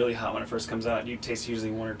 it's really hot when it first comes out. You taste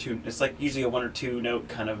usually 1 or 2. It's like usually a 1 or 2 note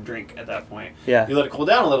kind of drink at that point. Yeah. You let it cool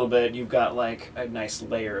down a little bit. You've got like a nice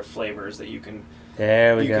layer of flavors that you can.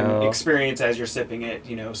 There we You can go. experience as you're sipping it,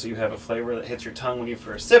 so you have a flavor that hits your tongue when you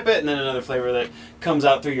first sip it, and then another flavor that comes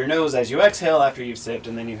out through your nose as you exhale after you've sipped,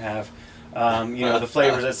 and then you have, the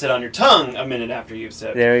flavors that sit on your tongue a minute after you've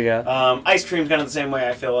sipped. There we go. Ice cream's kind of the same way.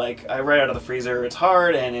 I feel like right out of the freezer, it's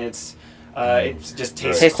hard and it just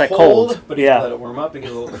tastes Tastes like cold. cold. But if Yeah. you let it warm up, it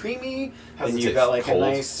gets a little creamy. How's Then it you've taste? got like Cold? a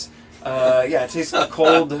nice. It tastes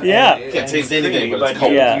cold. Yeah. and Can't taste anything, creamy, but it's but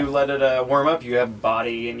cold. Yeah. you let it warm up, you have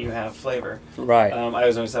body and you have flavor. Right. I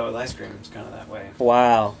always noticed that with ice cream. It's kind of that way.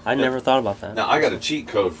 Wow. I never thought about that. Now I got a cheat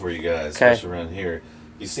code for you guys, Okay. especially around here.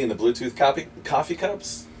 You seen the Bluetooth coffee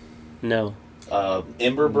cups? No.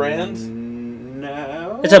 Ember brand.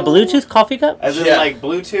 No. It's a Bluetooth coffee cup? As in Yeah. like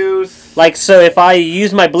Bluetooth. Like, so if I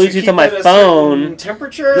use my to Bluetooth keep on my it a certain phone,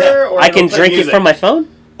 temperature, Yeah. or I it'll can play drink it music? from my phone?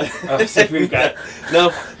 Oh, so we've got.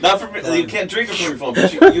 No, not from. You can't drink it from your phone,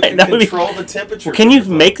 but you can That would be- control the temperature. Well, can from you your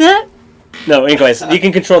phone. make that? No, anyways, you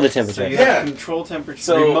can control the So temperature. you Yeah. have control temperature,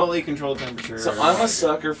 So- remotely control temperature. So I'm a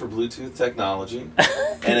sucker for Bluetooth technology,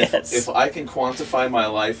 and Yes. if I can quantify my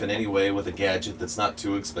life in any way with a gadget that's not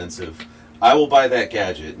too expensive, I will buy that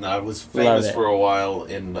gadget. And I was famous it. for a while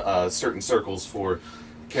in certain circles for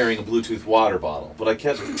carrying a Bluetooth water bottle, but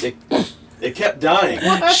it kept dying.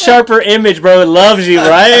 Sharper Image, bro, loves you,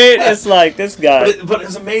 right? It's like this guy. But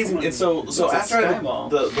it's amazing. And so It's a after I had Skyball.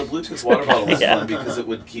 the Bluetooth water bottle was Yeah. fun because it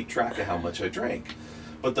would keep track of how much I drank.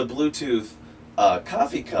 But the Bluetooth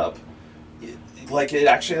coffee cup, it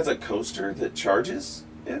actually has a coaster that charges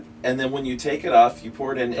it. And then when you take it off, you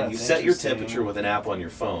pour it in and you That's set your interesting. temperature with an app on your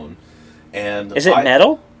phone. And Is it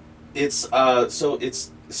metal? It's it's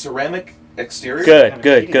ceramic exterior. Good, kind of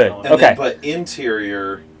good, heating good. element. And Okay. then, but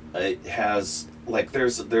interior, it has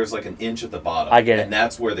there's like an inch at the bottom. I get it. And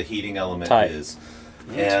that's where the heating element Tight. is.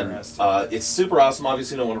 And Interesting. it's super awesome.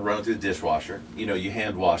 Obviously, you don't want to run it through the dishwasher. You know, you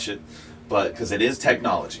hand wash it, but because it is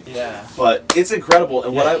technology. Yeah. But it's incredible.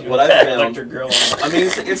 And what I found, Electric grill. I mean,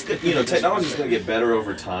 it's good. You know, technology is going to get better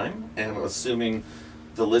over time, and assuming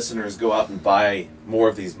the listeners go out and buy more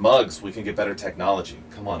of these mugs, we can get better technology.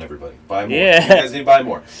 Come on, everybody, buy more. Yeah. You guys need to buy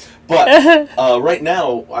more. But right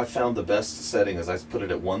now, I found the best setting is I put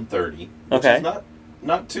it at 130, which Okay. is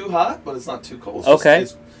not too hot, but it's not too cold. It's Okay.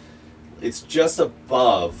 just, it's just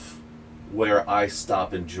above where I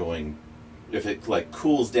stop enjoying. If it like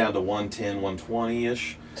cools down to 110,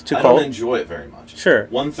 120-ish, It's too I cold? don't enjoy it very much. Sure.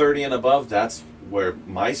 130 and above, that's where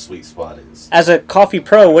my sweet spot is. As a coffee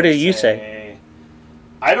pro, what do you say?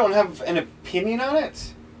 I don't have an opinion on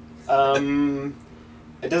it.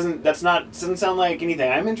 It doesn't sound like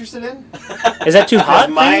anything I'm interested in. Is that too hot?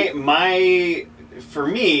 for you? For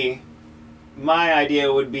me, my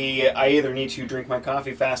idea would be I either need to drink my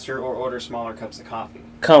coffee faster or order smaller cups of coffee.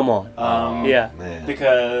 Come on. Yeah. Man.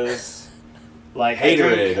 Because, like,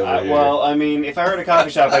 Haterade over here. well, I mean, if I were at a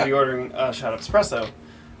coffee shop, I'd be ordering a shot of espresso.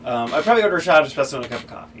 I'd probably order a shot of espresso and a cup of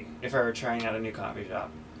coffee if I were trying out a new coffee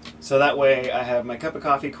shop. So that way I have my cup of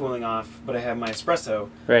coffee cooling off, but I have my espresso.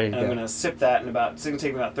 Ready And to I'm go. going to sip that it's going to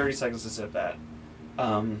take me about 30 seconds to sip that.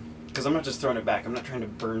 Because I'm not just throwing it back. I'm not trying to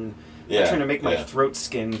burn... I'm Yeah, trying to make my yeah. throat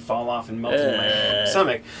skin fall off and melt in my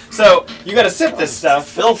stomach. So you got to sip this stuff.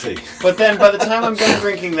 Filthy. But then by the time I'm done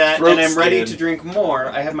drinking that Throat and I'm ready skin. to drink more,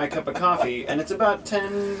 I have my cup of coffee, and it's about 10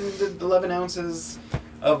 to 11 ounces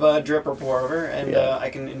of drip or pour over, and Yeah. I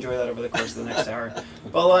can enjoy that over the course of the next hour.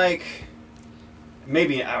 But like,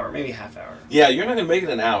 maybe an hour, maybe half hour. Yeah, you're not gonna make it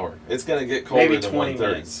an hour. It's gonna get colder Maybe than 20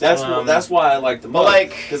 130. minutes. That's why I like the but mug, like-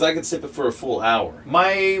 because I can sip it for a full hour.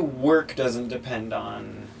 My work doesn't depend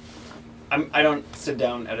on... I don't sit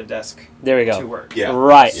down at a desk There we to go. work. Yeah.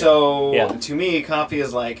 Right. So Yeah. to me, coffee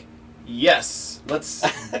is like, yes, let's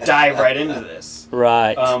dive right into this.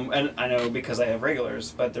 Right. And I know because I have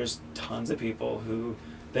regulars, but there's tons of people who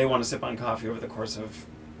they want to sip on coffee over the course of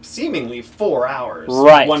seemingly 4 hours.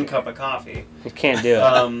 Right. 1 cup of coffee. You can't do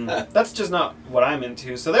it. That's just not what I'm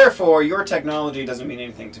into. So therefore, your technology doesn't mean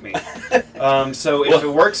anything to me. So if Well,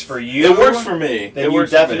 it works for you, It works for me. then It you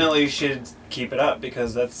works for me. definitely should keep it up,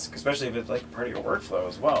 because that's, especially if it's like part of your workflow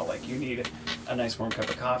as well. Like you need a nice warm cup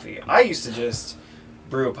of coffee. I used to just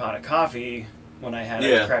brew a pot of coffee when I had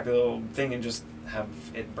Yeah. a crappy little thing and just have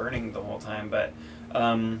it burning the whole time, but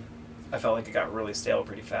I felt like it got really stale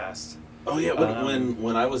pretty fast. Oh yeah,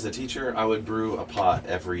 when I was a teacher, I would brew a pot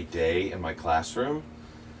every day in my classroom,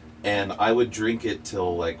 and I would drink it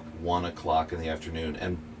till like 1 o'clock in the afternoon,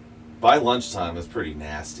 and by lunchtime it's pretty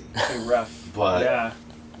nasty. Pretty rough. But yeah.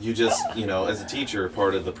 you just, as a teacher,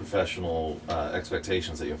 part of the professional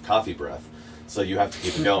expectations that you have coffee breath, so you have to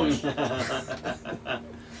keep it going.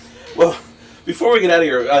 Well, before we get out of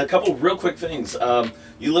here, a couple real quick things.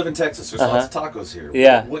 You live in Texas. There's lots of tacos here.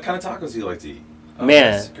 Yeah. What kind of tacos do you like to eat?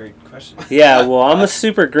 Man. That's a great question. Yeah, well, I'm a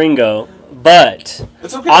super gringo, but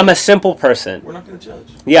It's okay. I'm a simple person. We're not going to judge.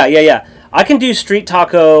 Yeah. I can do street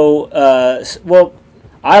taco. Well,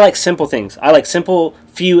 I like simple things. I like simple,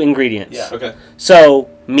 few ingredients. Yeah. Okay. So,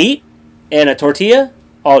 meat and a tortilla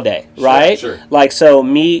all day, right? sure. Like, so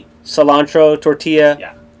meat, cilantro, tortilla,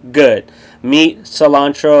 Yeah. good. Meat,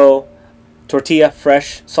 cilantro, tortilla,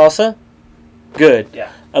 fresh salsa, good.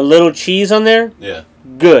 Yeah. A little cheese on there, Yeah.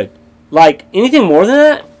 good. Like, anything more than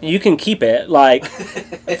that, you can keep it. Like,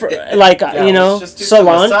 Yeah, you let's just do some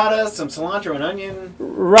cilantro. asada, some cilantro and onion,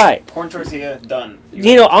 Right. corn tortilla, done.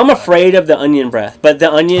 I'm afraid of the onion breath, but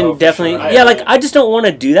the onion Oh, for definitely. sure. Yeah, like I just don't want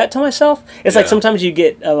to do that to myself. It's like Yeah. sometimes you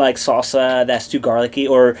get like salsa that's too garlicky,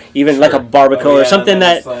 or even like a Sure. barbacoa or something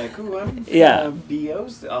that. It's like, ooh, I'm Yeah.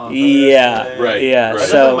 BO's. Oh, Yeah. Right. Yeah. right. I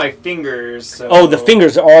So. don't my fingers. So Oh, the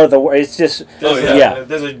fingers are the worst. It's just. There's Oh, a, yeah.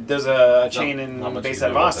 There's a chain not much based you out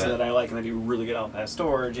can of do Austin about that I like, and they do really good al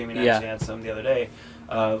pastor. Jamie and I Yeah. actually had some the other day.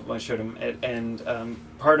 When I showed him it, and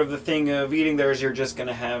part of the thing of eating there is you're just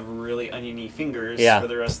gonna have really oniony fingers Yeah. for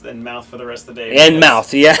the rest and mouth for the rest of the day. And because-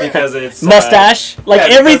 mouth, yeah. because it's Mustache, like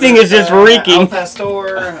yeah, everything because is just it's, Al reeking.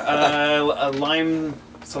 pastor, lime,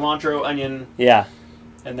 cilantro, onion, Yeah,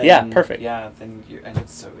 and then Yeah, perfect. Yeah, then and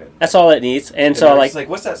it's so good. that's all it needs. And And so they're like, just like,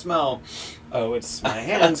 what's that smell? Oh, it's my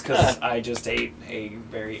hands because I just ate a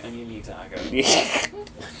very oniony taco.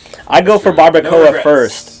 I go for No barbacoa regrets.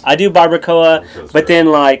 first. I do barbacoa, Barbacoa's but then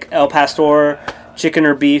like El Pastor, chicken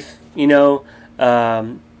or beef,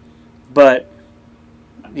 but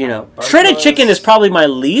shredded Barbacoa chicken is- is probably my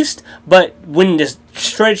least. But when this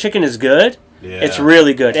shredded chicken is good, Yeah. It's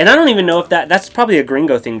really good. And I don't even know if that's probably a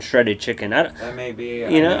gringo thing, shredded chicken. That may be.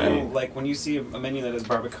 You know? Like when you see a menu that has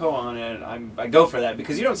barbacoa on it, I go for that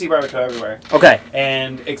because you don't see barbacoa everywhere. Okay.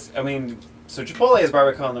 And so Chipotle has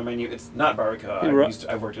barbacoa on their menu. It's not barbacoa.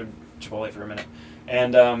 I've worked at Chipotle for a minute,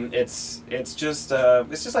 and it's just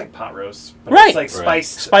like pot roast, but Right. it's like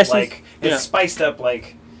spiced, Spices, like it's yeah. spiced up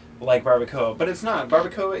like barbacoa, but it's not.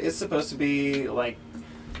 Barbacoa is supposed to be like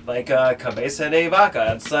cabeza de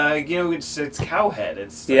vaca. It's it's cow head.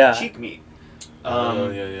 It's Yeah. cheek meat.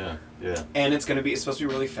 Yeah. And it's supposed to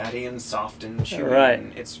be really fatty and soft and chewy. Right.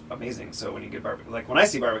 And it's amazing. So when you get when I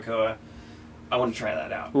see barbacoa, I want to try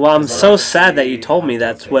that out. Well, I'm 'Cause I so love to sad that see you told me how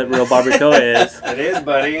that's good what it real is. barbacoa is. It is,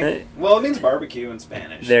 buddy. Well, it means barbecue in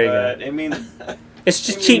Spanish. There you but go. It means It's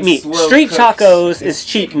just it cheap means meat. slow Street cooked. tacos It's is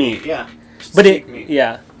cheap meat. Yeah. But cheap meat.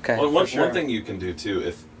 Okay. Well, For sure. one thing you can do too,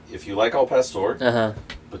 if you like al pastor, Uh-huh.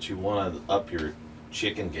 but you want to up your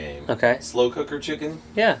chicken game, Okay. slow cooker chicken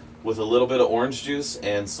Yeah. with a little bit of orange juice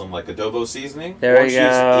and some like adobo seasoning. There we orange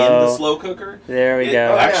juice go. in the slow cooker. There we It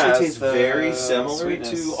go. actually Yeah, tastes it's the very similar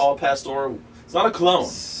sweetness. to al pastor. It's not a clone,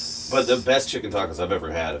 but the best chicken tacos I've ever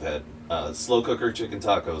had have had slow cooker chicken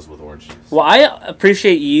tacos with orange juice. Well, I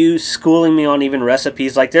appreciate you schooling me on even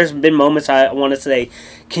recipes. Like, there's been moments I want to say,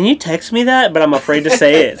 "Can you text me that?" But I'm afraid to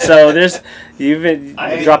say it. So you've been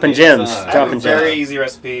dropping gems, I have I have dropping a very gems. easy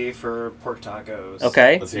recipe for pork tacos.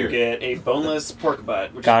 Okay. Let's You hear it. get a boneless pork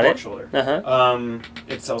butt, which Got is pork it. shoulder. Uh-huh.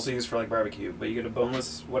 It's also used for like barbecue, but you get a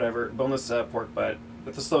boneless pork butt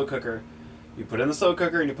with the slow cooker. You put it in the slow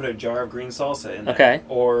cooker and you put a jar of green salsa in there. Okay.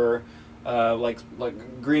 Or like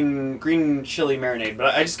green chili marinade,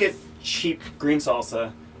 but I just get cheap green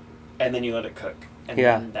salsa, and then you let it cook, and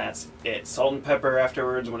Yeah. then that's it. Salt and pepper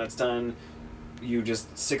afterwards when it's done. You just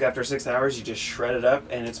after 6 hours, you just shred it up,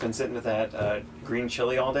 and it's been sitting with that green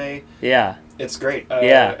chili all day. Yeah. It's great.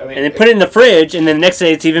 Yeah. I mean, And then put it in the fridge, and then the next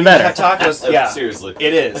day it's even you better. have tacos. Yeah, Seriously.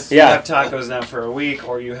 it is. Yeah. You have tacos now for a week,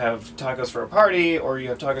 or you have tacos for a party, or you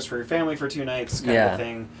have tacos for your family for 2 nights, kind Yeah. of a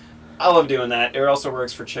thing. I love doing that. It also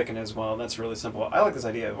works for chicken as well. That's really simple. I like this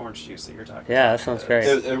idea of orange juice that you're talking about. Yeah, that sounds great.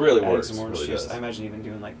 It really Adding works. some orange really juice. does. I imagine even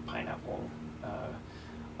doing like pineapple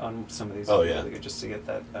on some of these. Oh, would be yeah. really good just to get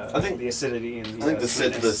that. I think- the acidity and the. I think the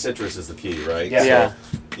sweetness. citrus is the key, right? Yeah. Yeah.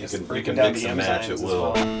 You Just can breaking down mix the and match enzymes at as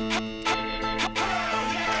will. well.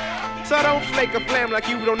 So don't flake a flam like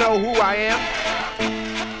you don't know who I am.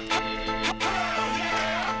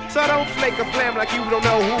 So don't flake a flam like you don't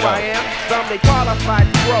know who I am. I'm the qualified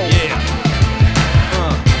pro.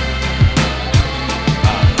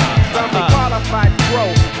 I'm the qualified pro.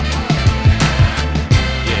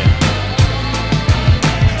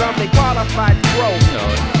 I'm the qualified pro.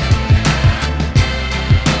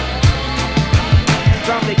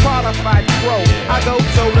 I'm the qualified pro. I go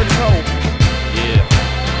toe to toe.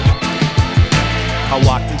 I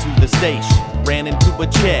walked into the station, ran into a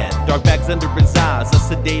Chad. Dark bags under his eyes, a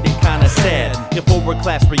sedated kinda sad. Your forward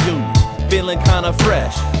class reunion, feeling kinda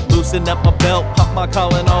fresh. Loosen up my belt, pop my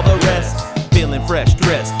collar and all the rest. Feeling fresh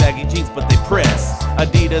dressed, baggy jeans but they press.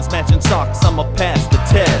 Adidas matching socks, I'ma pass the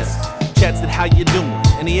test. Chad said, how you doing?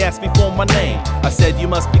 And he asked me for my name. I said, you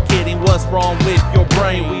must be kidding, what's wrong with your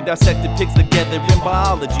brain? We dissected pigs together in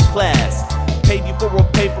biology class. Paid you for a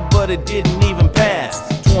paper, but it didn't even pass.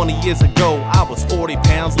 20 years ago, I was 40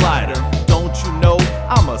 pounds lighter. Don't you know,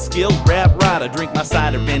 I'm a skilled rap writer. Drink my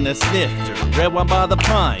cider in a snifter. Red wine by the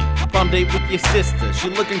pint. Prom date with your sister, she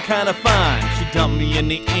looking kinda fine. She dumped me in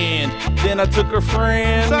the end, then I took her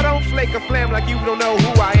friend. So don't flake a flam like you don't know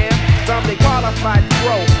who I am. I'm the qualified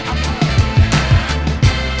pro.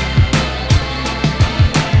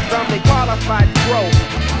 I'm the qualified pro.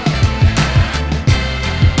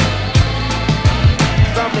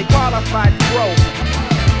 I'm the qualified pro.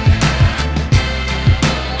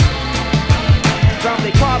 I'm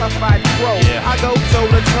the qualified pro. I go toe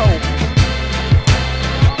to toe.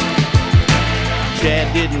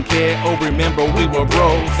 Chad didn't care or remember we were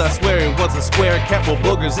bros. I swear it was a square cat with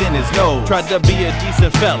boogers in his nose. Tried to be a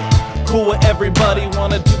decent fella, cool with everybody.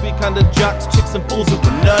 Wanted to be kinda jocks, chicks and fools who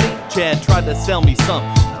were nutty. Chad tried to sell me something,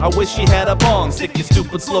 I wish he had a bong. Stick your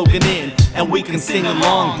stupid slogan in and we can sing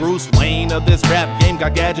along. Bruce Wayne of this rap game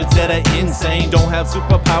got gadgets that are insane. Don't have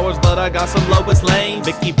superpowers but I got some Lois Lane.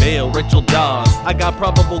 Vicky Vale, Rachel Dawes, I got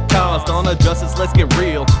probable cause. Dawn of Justice, let's get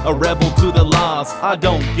real, a rebel to the laws. I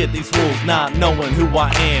don't get these rules not knowing who I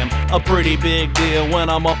am. A pretty big deal when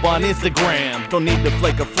I'm up on Instagram. Don't need to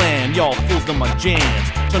flake a flam, y'all fools know my jams.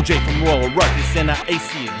 John Jay from Royal Ruckus and I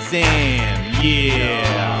AC exam,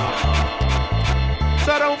 yeah.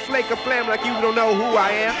 So don't flake a flam like you don't know who I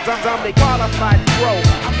am. I'm the qualified pro.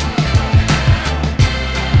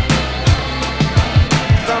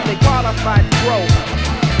 I'm the qualified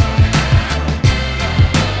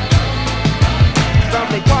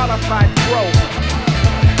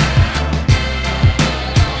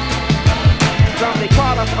I'm the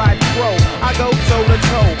qualified pro. I go toe to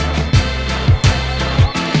toe.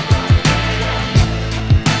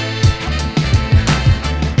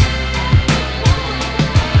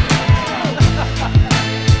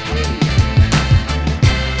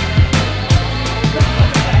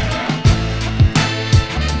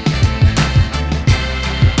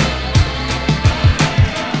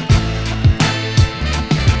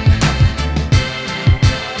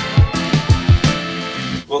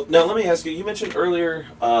 Now, let me ask you, you mentioned earlier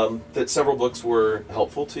that several books were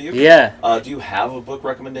helpful to you. Yeah. Do you have a book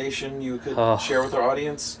recommendation you could share with our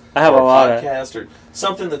audience? I have or a lot podcast or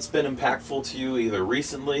something that's been impactful to you either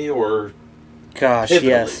recently or Gosh, pivotally,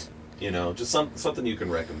 yes. You know, just something you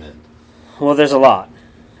can recommend. Well, there's a lot.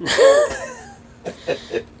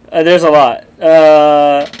 There's a lot.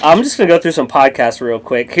 I'm just going to go through some podcasts real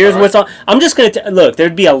quick. Here's what's on. I'm just going to look,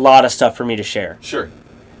 there'd be a lot of stuff for me to share. Sure.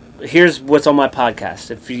 Here's what's on my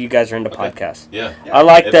podcast. If you guys are into podcasts, Yeah. I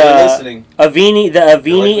like If you're listening, Avini like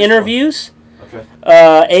interviews. Okay.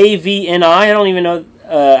 AVNI. I don't even know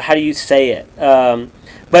how do you say it.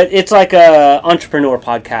 But it's like a entrepreneur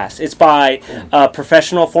podcast. It's by a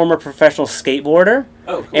former professional skateboarder,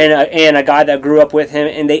 Oh, cool. and a guy that grew up with him,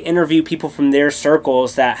 and they interview people from their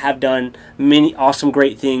circles that have done many awesome,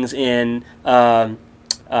 great things in.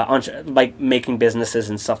 Like making businesses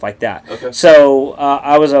and stuff like that. Okay. So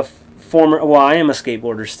I was I am a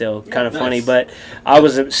skateboarder still, kind of funny, but I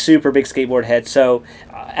was a super big skateboard head. So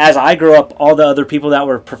as I grew up, all the other people that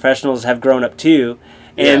were professionals have grown up too.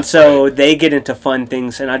 And so they get into fun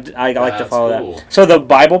things, and I like to follow that. So the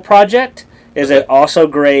Bible Project is an also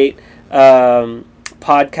great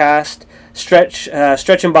podcast. Stretch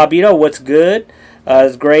and Bobbito, What's Good?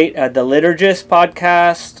 Is great. The Liturgist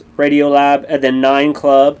podcast, Radio Lab, the Nine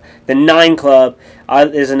Club. The Nine Club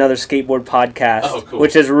is another skateboard podcast,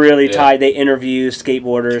 which is really tight. They interview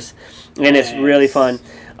skateboarders, and it's really fun.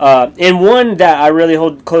 And one that I really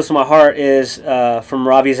hold close to my heart is from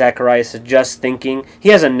Ravi Zacharias, Just Thinking. He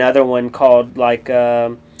has another one called like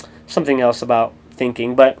something else about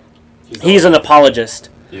thinking, but he's an apologist.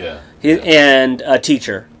 And a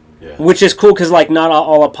teacher. Yeah. Which is cool because like not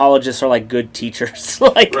all apologists are like good teachers.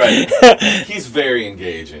 Like, right. He's very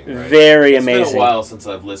engaging. Right? Very amazing. It's been a while since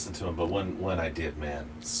I've listened to him, but when I did, man,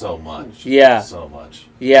 so much. Yeah. So much.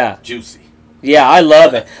 Yeah. Juicy. Yeah, I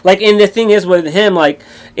love it. Like, and the thing is with him, like,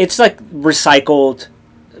 it's like recycled.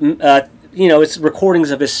 It's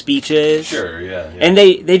recordings of his speeches. Sure. Yeah. And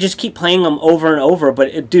they just keep playing them over and over.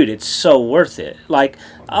 But dude, it's so worth it. Like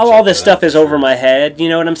all this stuff is over my head. You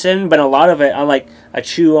know what I'm saying? But a lot of it, I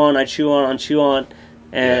chew on,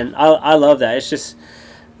 and I love that. It's just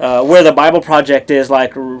where the Bible Project is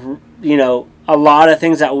like, a lot of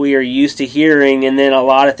things that we are used to hearing, and then a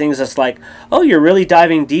lot of things that's like, oh, you're really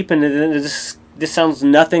diving deep into this. This sounds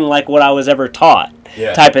nothing like what I was ever taught,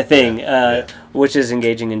 type of thing, which is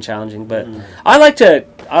engaging and challenging. But I like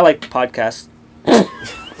podcasts.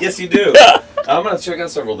 Yes, you do. I'm gonna check out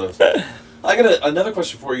several of those. I got another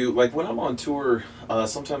question for you. Like when I'm on tour,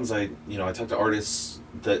 sometimes I talk to artists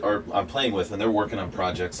that I'm playing with, and they're working on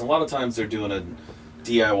projects. And a lot of times they're doing a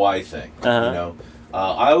DIY thing.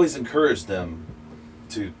 I always encourage them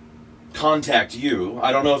to contact you.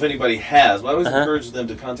 I don't know if anybody has, but I always encourage them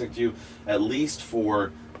to contact you at least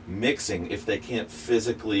for mixing if they can't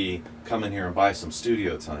physically come in here and buy some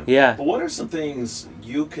studio time. Yeah. But what are some things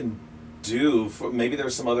you can do for, maybe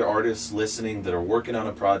there's some other artists listening that are working on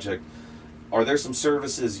a project. Are there some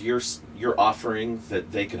services you're offering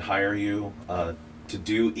that they can hire you to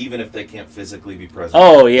do, even if they can't physically be present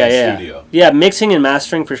in the studio? Yeah, mixing and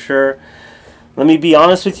mastering for sure. Let me be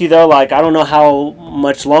honest with you though, like I don't know how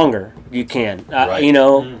much longer you can,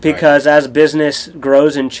 because as business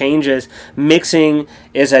grows and changes, mixing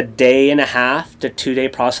is a 1.5 to 2 day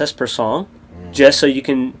process per song, just so you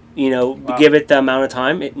can, give it the amount of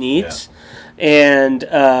time it needs. And,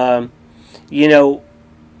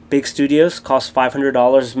 big studios cost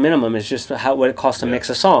 $500 minimum is just what it costs to mix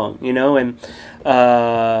a song, and,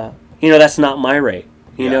 that's not my rate.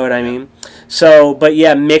 You know what I mean? So, but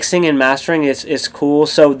yeah, mixing and mastering is cool.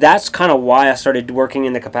 So that's kind of why I started working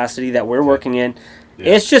in the capacity that we're working in.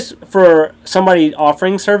 Yeah. It's just for somebody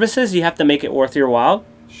offering services, you have to make it worth your while.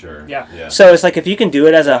 Sure. Yeah. So it's like if you can do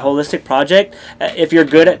it as a holistic project, if you're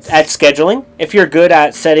good at scheduling, if you're good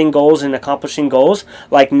at setting goals and accomplishing goals,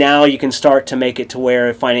 like now you can start to make it to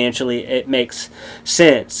where financially it makes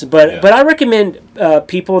sense. But I recommend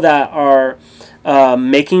people that are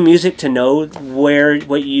making music to know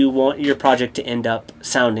what you want your project to end up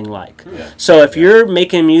sounding like. So if you're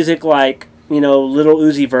making music like Little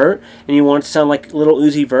Uzi Vert and you want it to sound like Little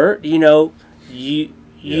Uzi Vert,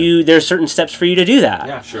 there's certain steps for you to do that.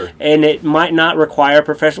 Yeah. Sure. And it might not require a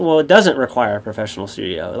professional. Well, it doesn't require a professional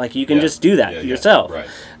studio. Like you can Yeah. just do that Yeah, yourself. right.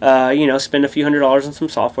 Spend a few $100s on some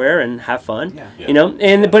software and have fun.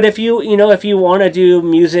 Yeah. But if you want to do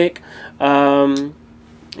music,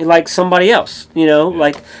 like somebody else,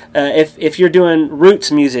 if you're doing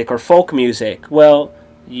roots music or folk music, well,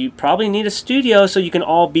 you probably need a studio so you can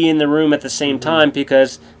all be in the room at the same time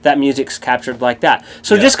because that music's captured like that.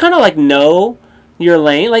 So Yeah. just kind of like know your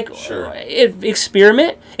lane, like Sure.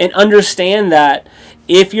 experiment and understand that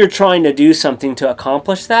if you're trying to do something to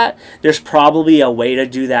accomplish that, there's probably a way to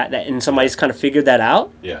do that and somebody's kind of figured that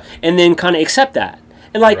out. Yeah. And then kind of accept that.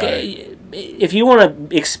 And like Right. if you want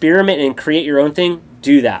to experiment and create your own thing,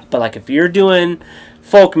 do that. But like if you're doing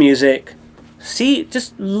folk music,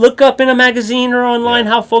 just look up in a magazine or online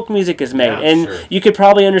Yeah. how folk music is made, Yeah, and sure. you could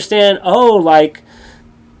probably understand. Oh, like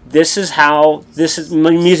this is how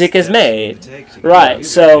music is Steps made, you take to get right?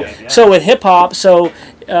 music. So, Yeah. so with hip hop,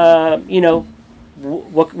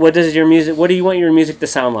 what does your music? What do you want your music to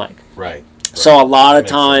sound like? Right. So a lot of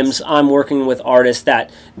Makes times sense. I'm working with artists that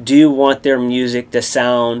do want their music to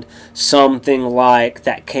sound something like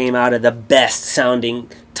that came out of the best sounding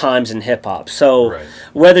times in hip hop. So Right.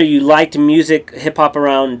 whether you liked music, hip hop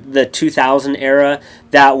around the 2000 era,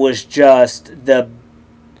 that was just the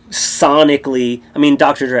sonically, I mean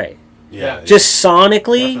Dr. Dre, Yeah. just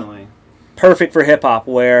sonically Definitely. perfect for hip hop,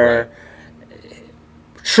 where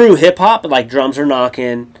true hip hop, like drums are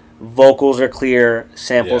knocking, vocals are clear,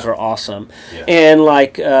 samples Yeah. are awesome, Yeah. and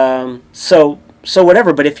like so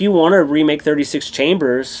whatever. But if you want to remake 36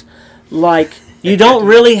 Chambers, like you don't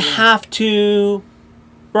really have to,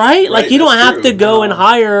 right? Like Right, you don't that's have true. to go and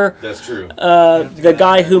hire That's true. the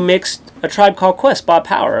guy who mixed A Tribe Called Quest, Bob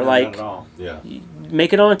Power. No, Like not at all. Yeah.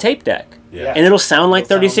 make it on a tape deck. Yeah. And it'll sound like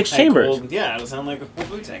It'll 36 sound like Chambers. old- yeah, it'll sound like a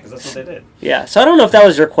full Wu-Tang because that's what they did. Yeah, so I don't know if that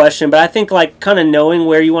was your question, but I think like kind of knowing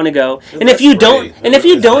where you want to go, and if that's you great. don't, and if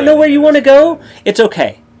you That's don't know great. where you want to go, it's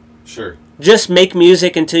okay. Sure. Just make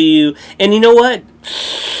music until you, and you know what,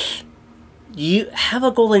 you have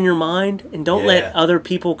a goal in your mind, and don't Yeah. let other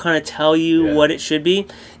people kind of tell you Yeah. what it should be.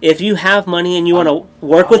 If you have money and you want to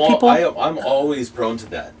work with people, I'm always prone to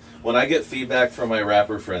that. When I get feedback from my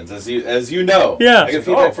rapper friends, as you know, Yeah. I get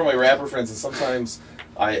feedback Oh. from my rapper friends, and sometimes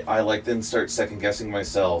I like then start second guessing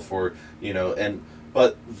myself, or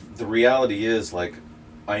but the reality is, like,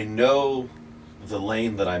 I know the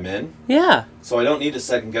lane that I'm in, yeah, so I don't need to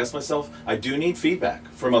second guess myself. I do need feedback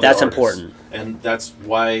from other That's artists, important. and that's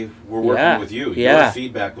why we're working Yeah. with you. Yeah. Your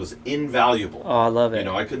feedback was invaluable. oh, I love it.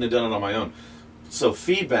 I couldn't have done it on my own. So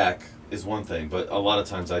feedback is one thing, but a lot of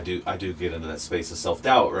times I do get into that space of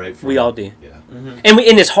self-doubt, right? We all do. Yeah. And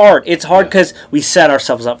it's hard. It's hard Yeah. because we set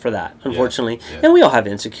ourselves up for that, unfortunately. Yeah. And we all have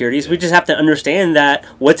insecurities. We Yeah. just have to understand that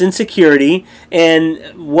what's insecurity and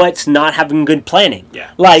what's not having good planning. Yeah.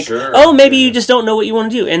 Like, Sure. oh, maybe Yeah. you just don't know what you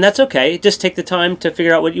want to do, and that's okay. Just take the time to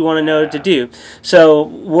figure out what you want to know to do. So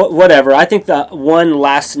whatever. I think the one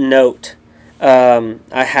last note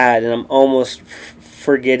I had, and I'm almost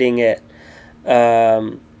forgetting it.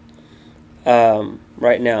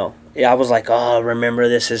 Right now. Yeah, I was like, oh, remember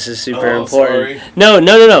this. This is super Oh, important. sorry. No.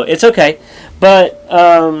 It's okay. But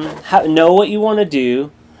know what you want to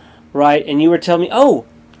do, right? And you were telling me,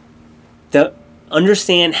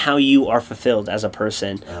 understand how you are fulfilled as a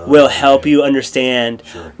person will help you understand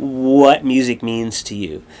Sure. what music means to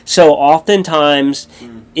you. So oftentimes,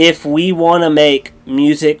 if we want to make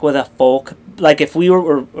music with a folk, like if we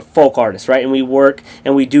were folk artists, right, and we work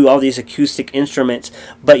and we do all these acoustic instruments,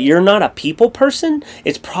 but you're not a people person,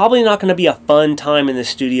 it's probably not going to be a fun time in the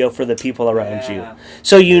studio for the people around you. Yeah.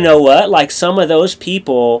 So you know what? Like some of those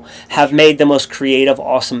people have made the most creative,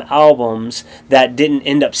 awesome albums that didn't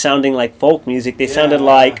end up sounding like folk music. They sounded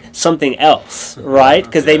like something else, right?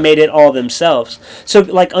 Because they Yeah. made it all themselves. So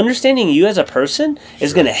like understanding you as a person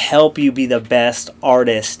is going to help you be the best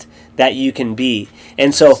artist that you can be.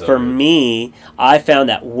 And so So for good. me, I found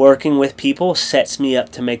that working with people sets me up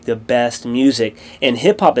to make the best music. And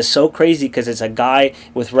hip hop is so crazy because it's a guy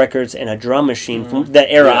with records and a drum machine from the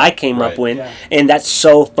era Yeah, I came up right. with. Yeah. And that's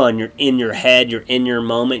so fun. You're in your head, you're in your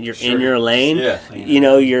moment, you're in Sure. your lane. Yeah.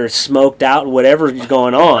 You're smoked out, whatever's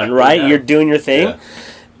going on, right? Yeah. You're doing your thing. Yeah.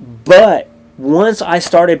 But once I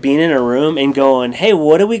started being in a room and going, hey,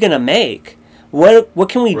 what are we going to make? What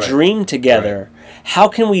can we Right. dream together? How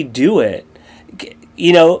can we do it?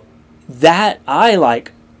 That I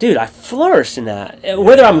like, dude, I flourished in that.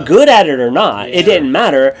 Whether I'm good at it or not, it didn't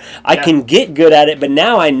matter. I Yeah. can get good at it, but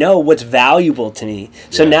now I know what's valuable to me.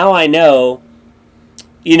 So Yeah. now I know,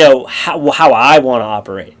 how I want to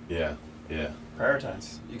operate. Yeah. Yeah.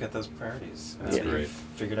 Prioritize. You got those priorities. That's And great. you've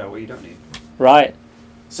figured out what you don't need. Right.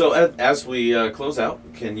 So as we close out,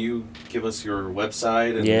 can you give us your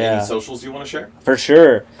website and any socials you want to share? For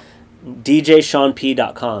sure.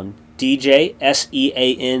 DJSeanP.com.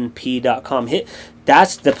 DJSeanP.com.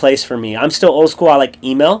 That's the place for me. I'm still old school. I like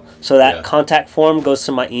email. So that contact form goes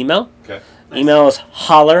to my email. Okay. Nice. Email is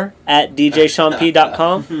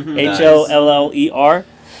holler@djseanp.com. HOLLER.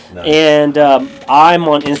 Nice. And I'm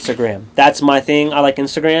on Instagram. That's my thing. I like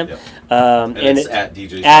Instagram. Yep. And it's at DJ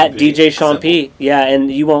Sean at P. DJ Sean P. Yeah,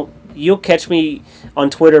 and you'll catch me on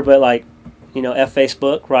Twitter, but like, F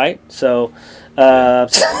Facebook, right? So,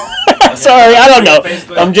 sorry, I don't know.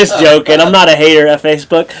 I'm just joking. I'm not a hater at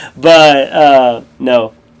Facebook, but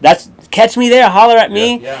no, catch me there. Holler at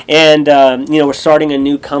me, and we're starting a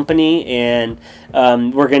new company, and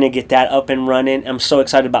we're gonna get that up and running. I'm so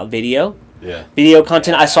excited about video. Yeah. Video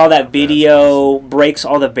content. I saw that video breaks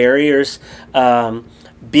all the barriers.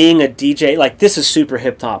 Being a DJ, like, this is super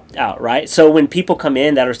hip hop out, right? So when people come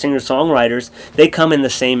in that are singer-songwriters, they come in the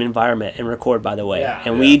same environment and record, by the way. Yeah.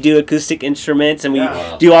 And we do acoustic instruments and we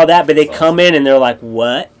do all that, but they come in and they're like,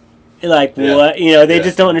 what? Like, what? They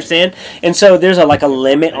just don't understand. And so there's a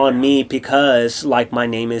limit on me because, like, my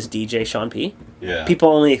name is DJ Sean P. Yeah. People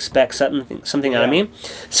only expect something out of me.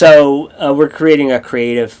 So we're creating a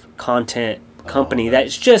creative content company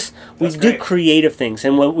that's just do creative things,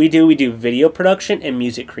 and what we do video production and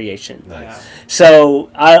music creation. Nice.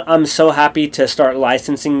 So I'm so happy to start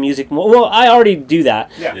licensing music. Well, I already do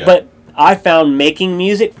that, but I found making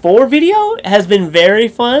music for video has been very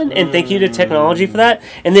fun, and thank you to technology for that.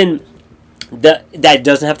 And then that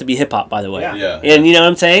doesn't have to be hip hop, by the way. And you know what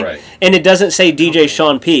I'm saying? Right. And it doesn't say DJ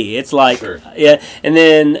Sean P. It's like, and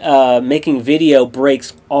then making video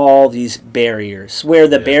breaks all these barriers, where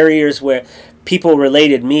the barriers where people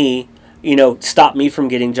related me, stopped me from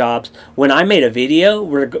getting jobs. When I made a video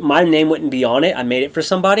where my name wouldn't be on it, I made it for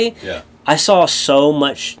somebody. Yeah. I saw so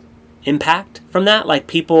much impact from that. Like,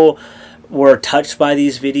 people were touched by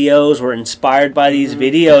these videos, were inspired by these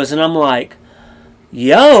videos, and I'm like,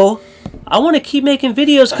 yo, I want to keep making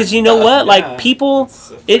videos because you know what? Like, people,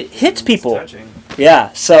 it hits people.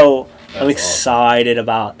 Yeah, so I'm excited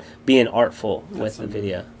about being artful with the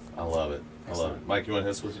video. I love it. Mike, you want to hit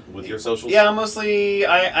us with your socials? Yeah, mostly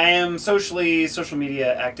I am social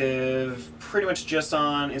media active, pretty much just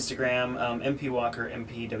on Instagram, MP Walker,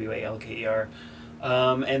 MPWALKER.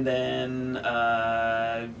 And then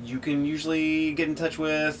you can usually get in touch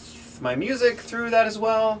with my music through that as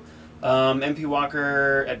well. MP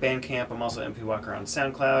Walker at Bandcamp. I'm also MP Walker on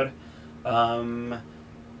SoundCloud.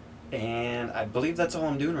 And I believe that's all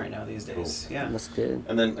I'm doing right now these days. Cool. Yeah, that's good.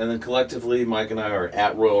 And then collectively, Mike and I are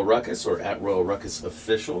at Royal Ruckus or at Royal Ruckus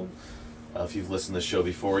Official. If you've listened to the show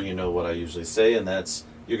before, you know what I usually say, and that's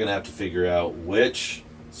you're gonna have to figure out which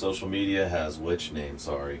social media has which name.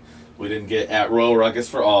 Sorry, we didn't get at Royal Ruckus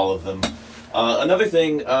for all of them. Another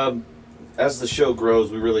thing, as the show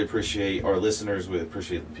grows, we really appreciate our listeners. We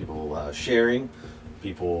appreciate people sharing.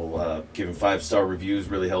 People giving 5-star reviews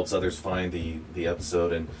really helps others find the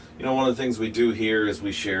episode. And one of the things we do here is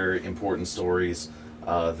we share important stories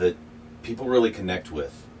that people really connect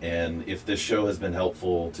with. And if this show has been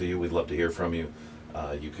helpful to you, we'd love to hear from you.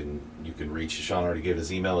 You can reach Sean, already gave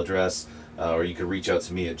his email address, or you can reach out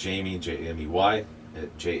to me at Jamey, Jamey,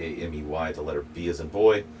 at JAMEY, the letter B as in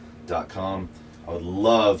boy.com. I would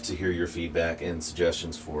love to hear your feedback and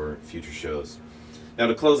suggestions for future shows. Now,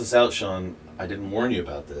 to close us out, Sean, I didn't warn you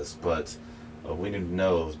about this, but we need to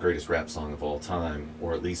know the greatest rap song of all time,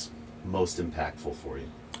 or at least most impactful for you.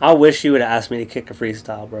 I wish you would have asked me to kick a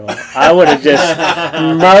freestyle, bro. I would have just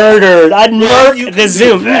murdered. I'd murder the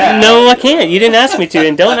Zoom. No, I can't. You didn't ask me to,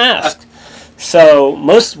 and don't ask. So,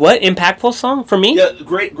 what impactful song for me? Yeah,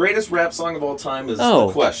 greatest rap song of all time is the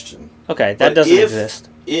question. Okay, that doesn't exist.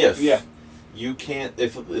 If you can't,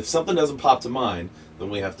 if something doesn't pop to mind, then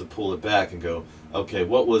we have to pull it back and go, okay,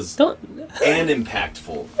 what was an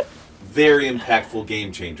impactful, very impactful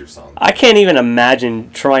game changer song? I can't even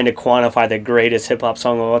imagine trying to quantify the greatest hip hop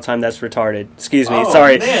song of all time. That's retarded. Excuse me.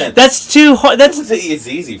 Sorry. Man. That's too hard. It's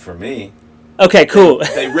easy for me. Okay, cool.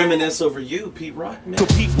 They reminisce over you, Pete Rock, man. So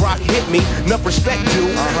Pete Rock hit me, enough respect due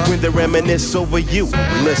when they reminisce over you.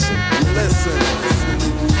 Listen.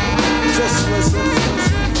 Just listen to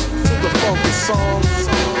the funky songs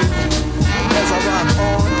as I rock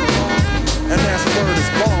on, and that's word is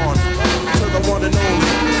born to the one and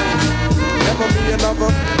only. Never be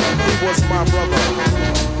another, he was my brother.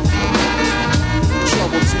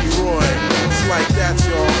 Trouble T. Roy, it's like that,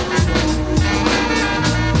 y'all.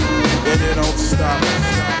 And it don't stop.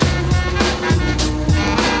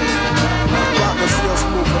 Rock and Seal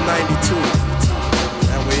Smooth for 92,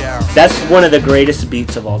 and we out. That's one of the greatest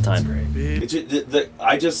beats of all time.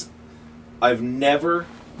 I've never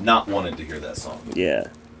not wanted to hear that song. Yeah.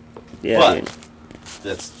 But dude.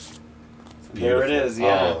 that's Here it is,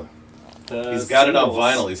 yeah. Oh. He's got it on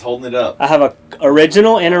vinyl. He's holding it up. I have a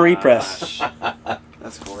original and a repress.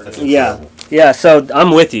 That's gorgeous. Yeah. So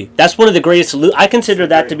I'm with you. That's one of the greatest loop. I consider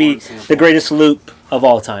that to be the greatest loop of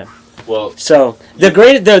all time. Well, so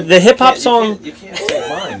the hip hop song. You can't say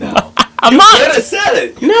mine now. I'm not. You could have said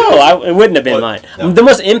it. It wouldn't have been mine. No. The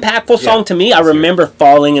most impactful song to me, I remember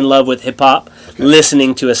falling in love with hip hop,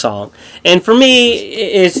 listening to a song, and for me,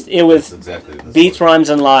 it was Beats, Rhymes,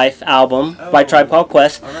 and Life album by Tribe Called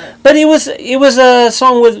Quest. Right. But it was a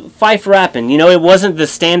song with Phife rapping. It wasn't the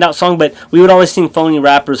standout song, but we would always sing Phony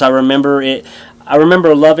Rappers. I remember it. I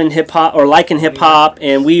remember loving hip hop or liking hip hop,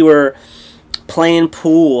 and we were playing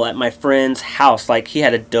pool at my friend's house. Like, he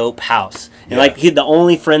had a dope house. And like, he's the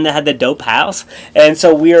only friend that had the dope house. And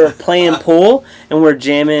so we were playing pool, and we're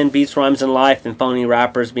jamming Beats, Rhymes, and Life and Phony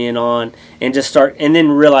Rappers being on, and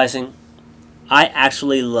then realizing I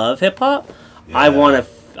actually love hip hop. Yeah. I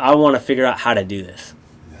want to figure out how to do this.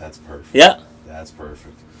 That's perfect. Yeah. That's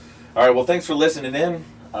perfect. All right, well, thanks for listening in.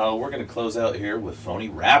 We're going to close out here with Phony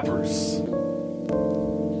Rappers.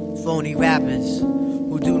 Phony rappers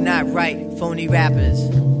who do not write, phony rappers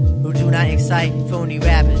who do not excite, phony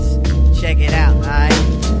rappers. Check it out, alright?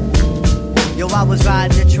 Yo, I was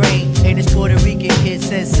riding the train, and this Puerto Rican kid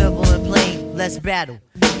said simple and plain, let's battle.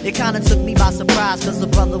 It kinda took me by surprise, cause the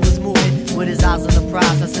brother was moving with his eyes on the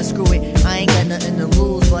prize. I said, screw it, I ain't got nothing to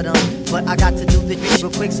lose, but I got to do this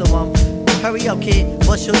real quick, so hurry up, kid,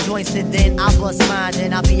 bust your joints, and then I'll bust mine,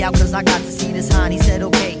 and I'll be out, cause I got to see this hind. He said,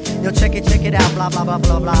 okay, yo, check it out, blah, blah, blah,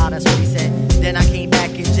 blah, blah, that's what he said. Then I came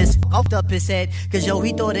back and just f***ed up his head, cause yo,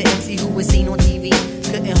 he thought the MC who was seen on TV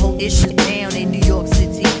couldn't hold his shit down in New York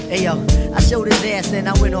City. Hey yo, I showed his ass, then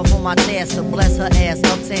I went off on my task to bless her ass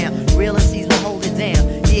uptown. Real MCs will hold it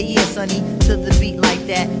down. Yeah, sonny, to the beat like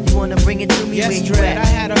that. You wanna bring it to me? Yes, where you Dread, at? I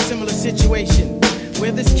had a similar situation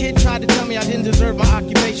where this kid tried to tell me I didn't deserve my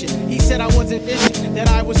occupation. He said I wasn't fishing, that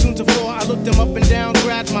I was soon to fall. I looked him up and down,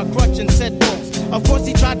 grabbed my crutch and said false. Of course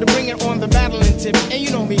he tried to bring it on the battling tip, and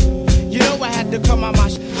you know me. You know I had to come out my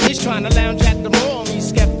He's trying to lounge at the mall. Me,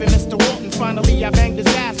 Skep, and Mr. Walton. Finally I banged his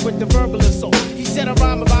ass with the verbal assault. He said a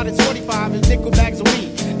rhyme about his 45 and nickel bags of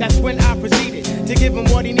weed. That's when I proceeded to give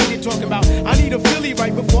him what he needed. Talking about, I need a Philly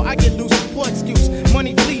right before I get loose. Poor excuse,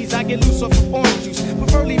 money please, I get loose off of orange juice.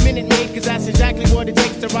 Preferably Minute Maid, cause that's exactly what it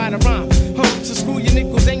takes to write a rhyme. So screw your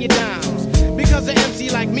nickels and your dimes. Because an MC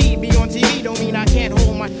like me be on TV don't mean I can't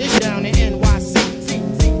hold my shit down in NYC.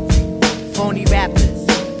 Phony rappers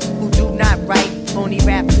who do not write, phony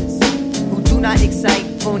rappers who do not excite,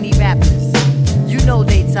 phony rappers. You know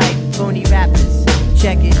they type, phony rappers.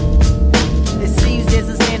 Check it. It seems there's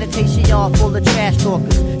a sanitation yard full of trash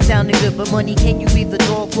talkers. Sounding good, but money, can you be the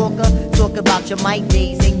dog walker? Talk about your mic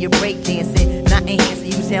days and your break dancing. Not enhancing,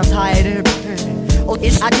 you sound tired and oh,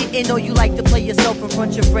 I didn't know you like to play yourself in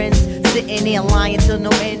front of your friends. Sitting there lying till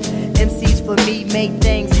no end. MCs for me make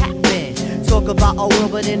things happen. Talk about a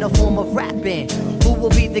world, but in the form of rapping. Who will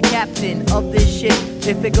be the captain of this ship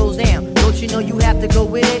if it goes down? Don't you know you have to go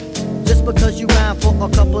with it? Just because you rhyme for a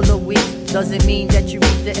couple of weeks doesn't mean that you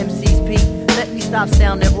reach the MC's peak. Let me stop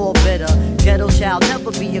sounding all bitter. Ghetto child,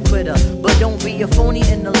 never be a quitter, but don't be a phony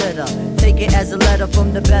in the litter. Take it as a letter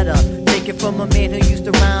from the better. Take it from a man who used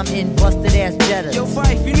to rhyme in busted ass Jettas. Yo,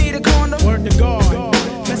 Phife, you need a condom? Word to God.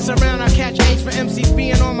 Mess around, I catch AIDS for MCs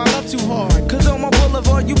being on my love too hard. Cause on my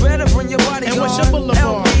boulevard, you better bring your body. And what's your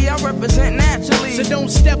boulevard? LB, I represent naturally. So don't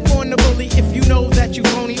step on the bully if you know that you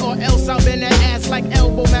phony, or else I'll bend that ass like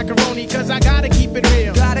elbow macaroni. Cause I gotta keep it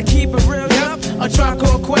real. Gotta keep it real, yup. A Tribe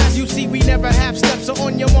Called Quest. You see, we never have steps, so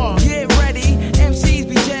on your mark. Get ready, MCs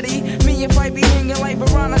be jetty. Me and Phife be hanging like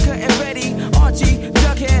Veronica and Betty. Archie,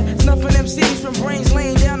 Jughead, snuffing MCs from Brains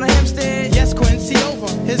Lane down to Hempstead. Yes, Quincy over.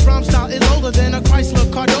 His rhyme style is older than a Chrysler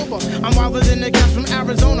Cordova. I'm wilder than the cats from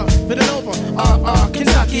Arizona, Villanova,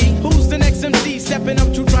 Kentucky. Who's the next MC stepping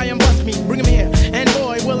up to try and bust me? Bring him here, and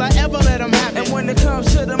boy, will I ever let him have it. And when it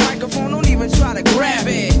comes to the microphone, don't even try to grab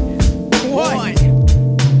it. What?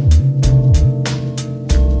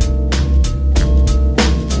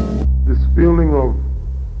 This feeling of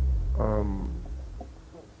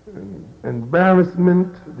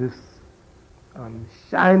embarrassment, this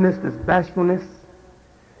shyness, this bashfulness,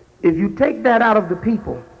 if you take that out of the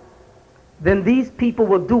people, then these people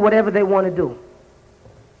will do whatever they want to do.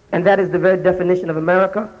 And that is the very definition of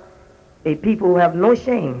America, a people who have no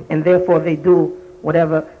shame, and therefore they do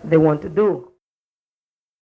whatever they want to do.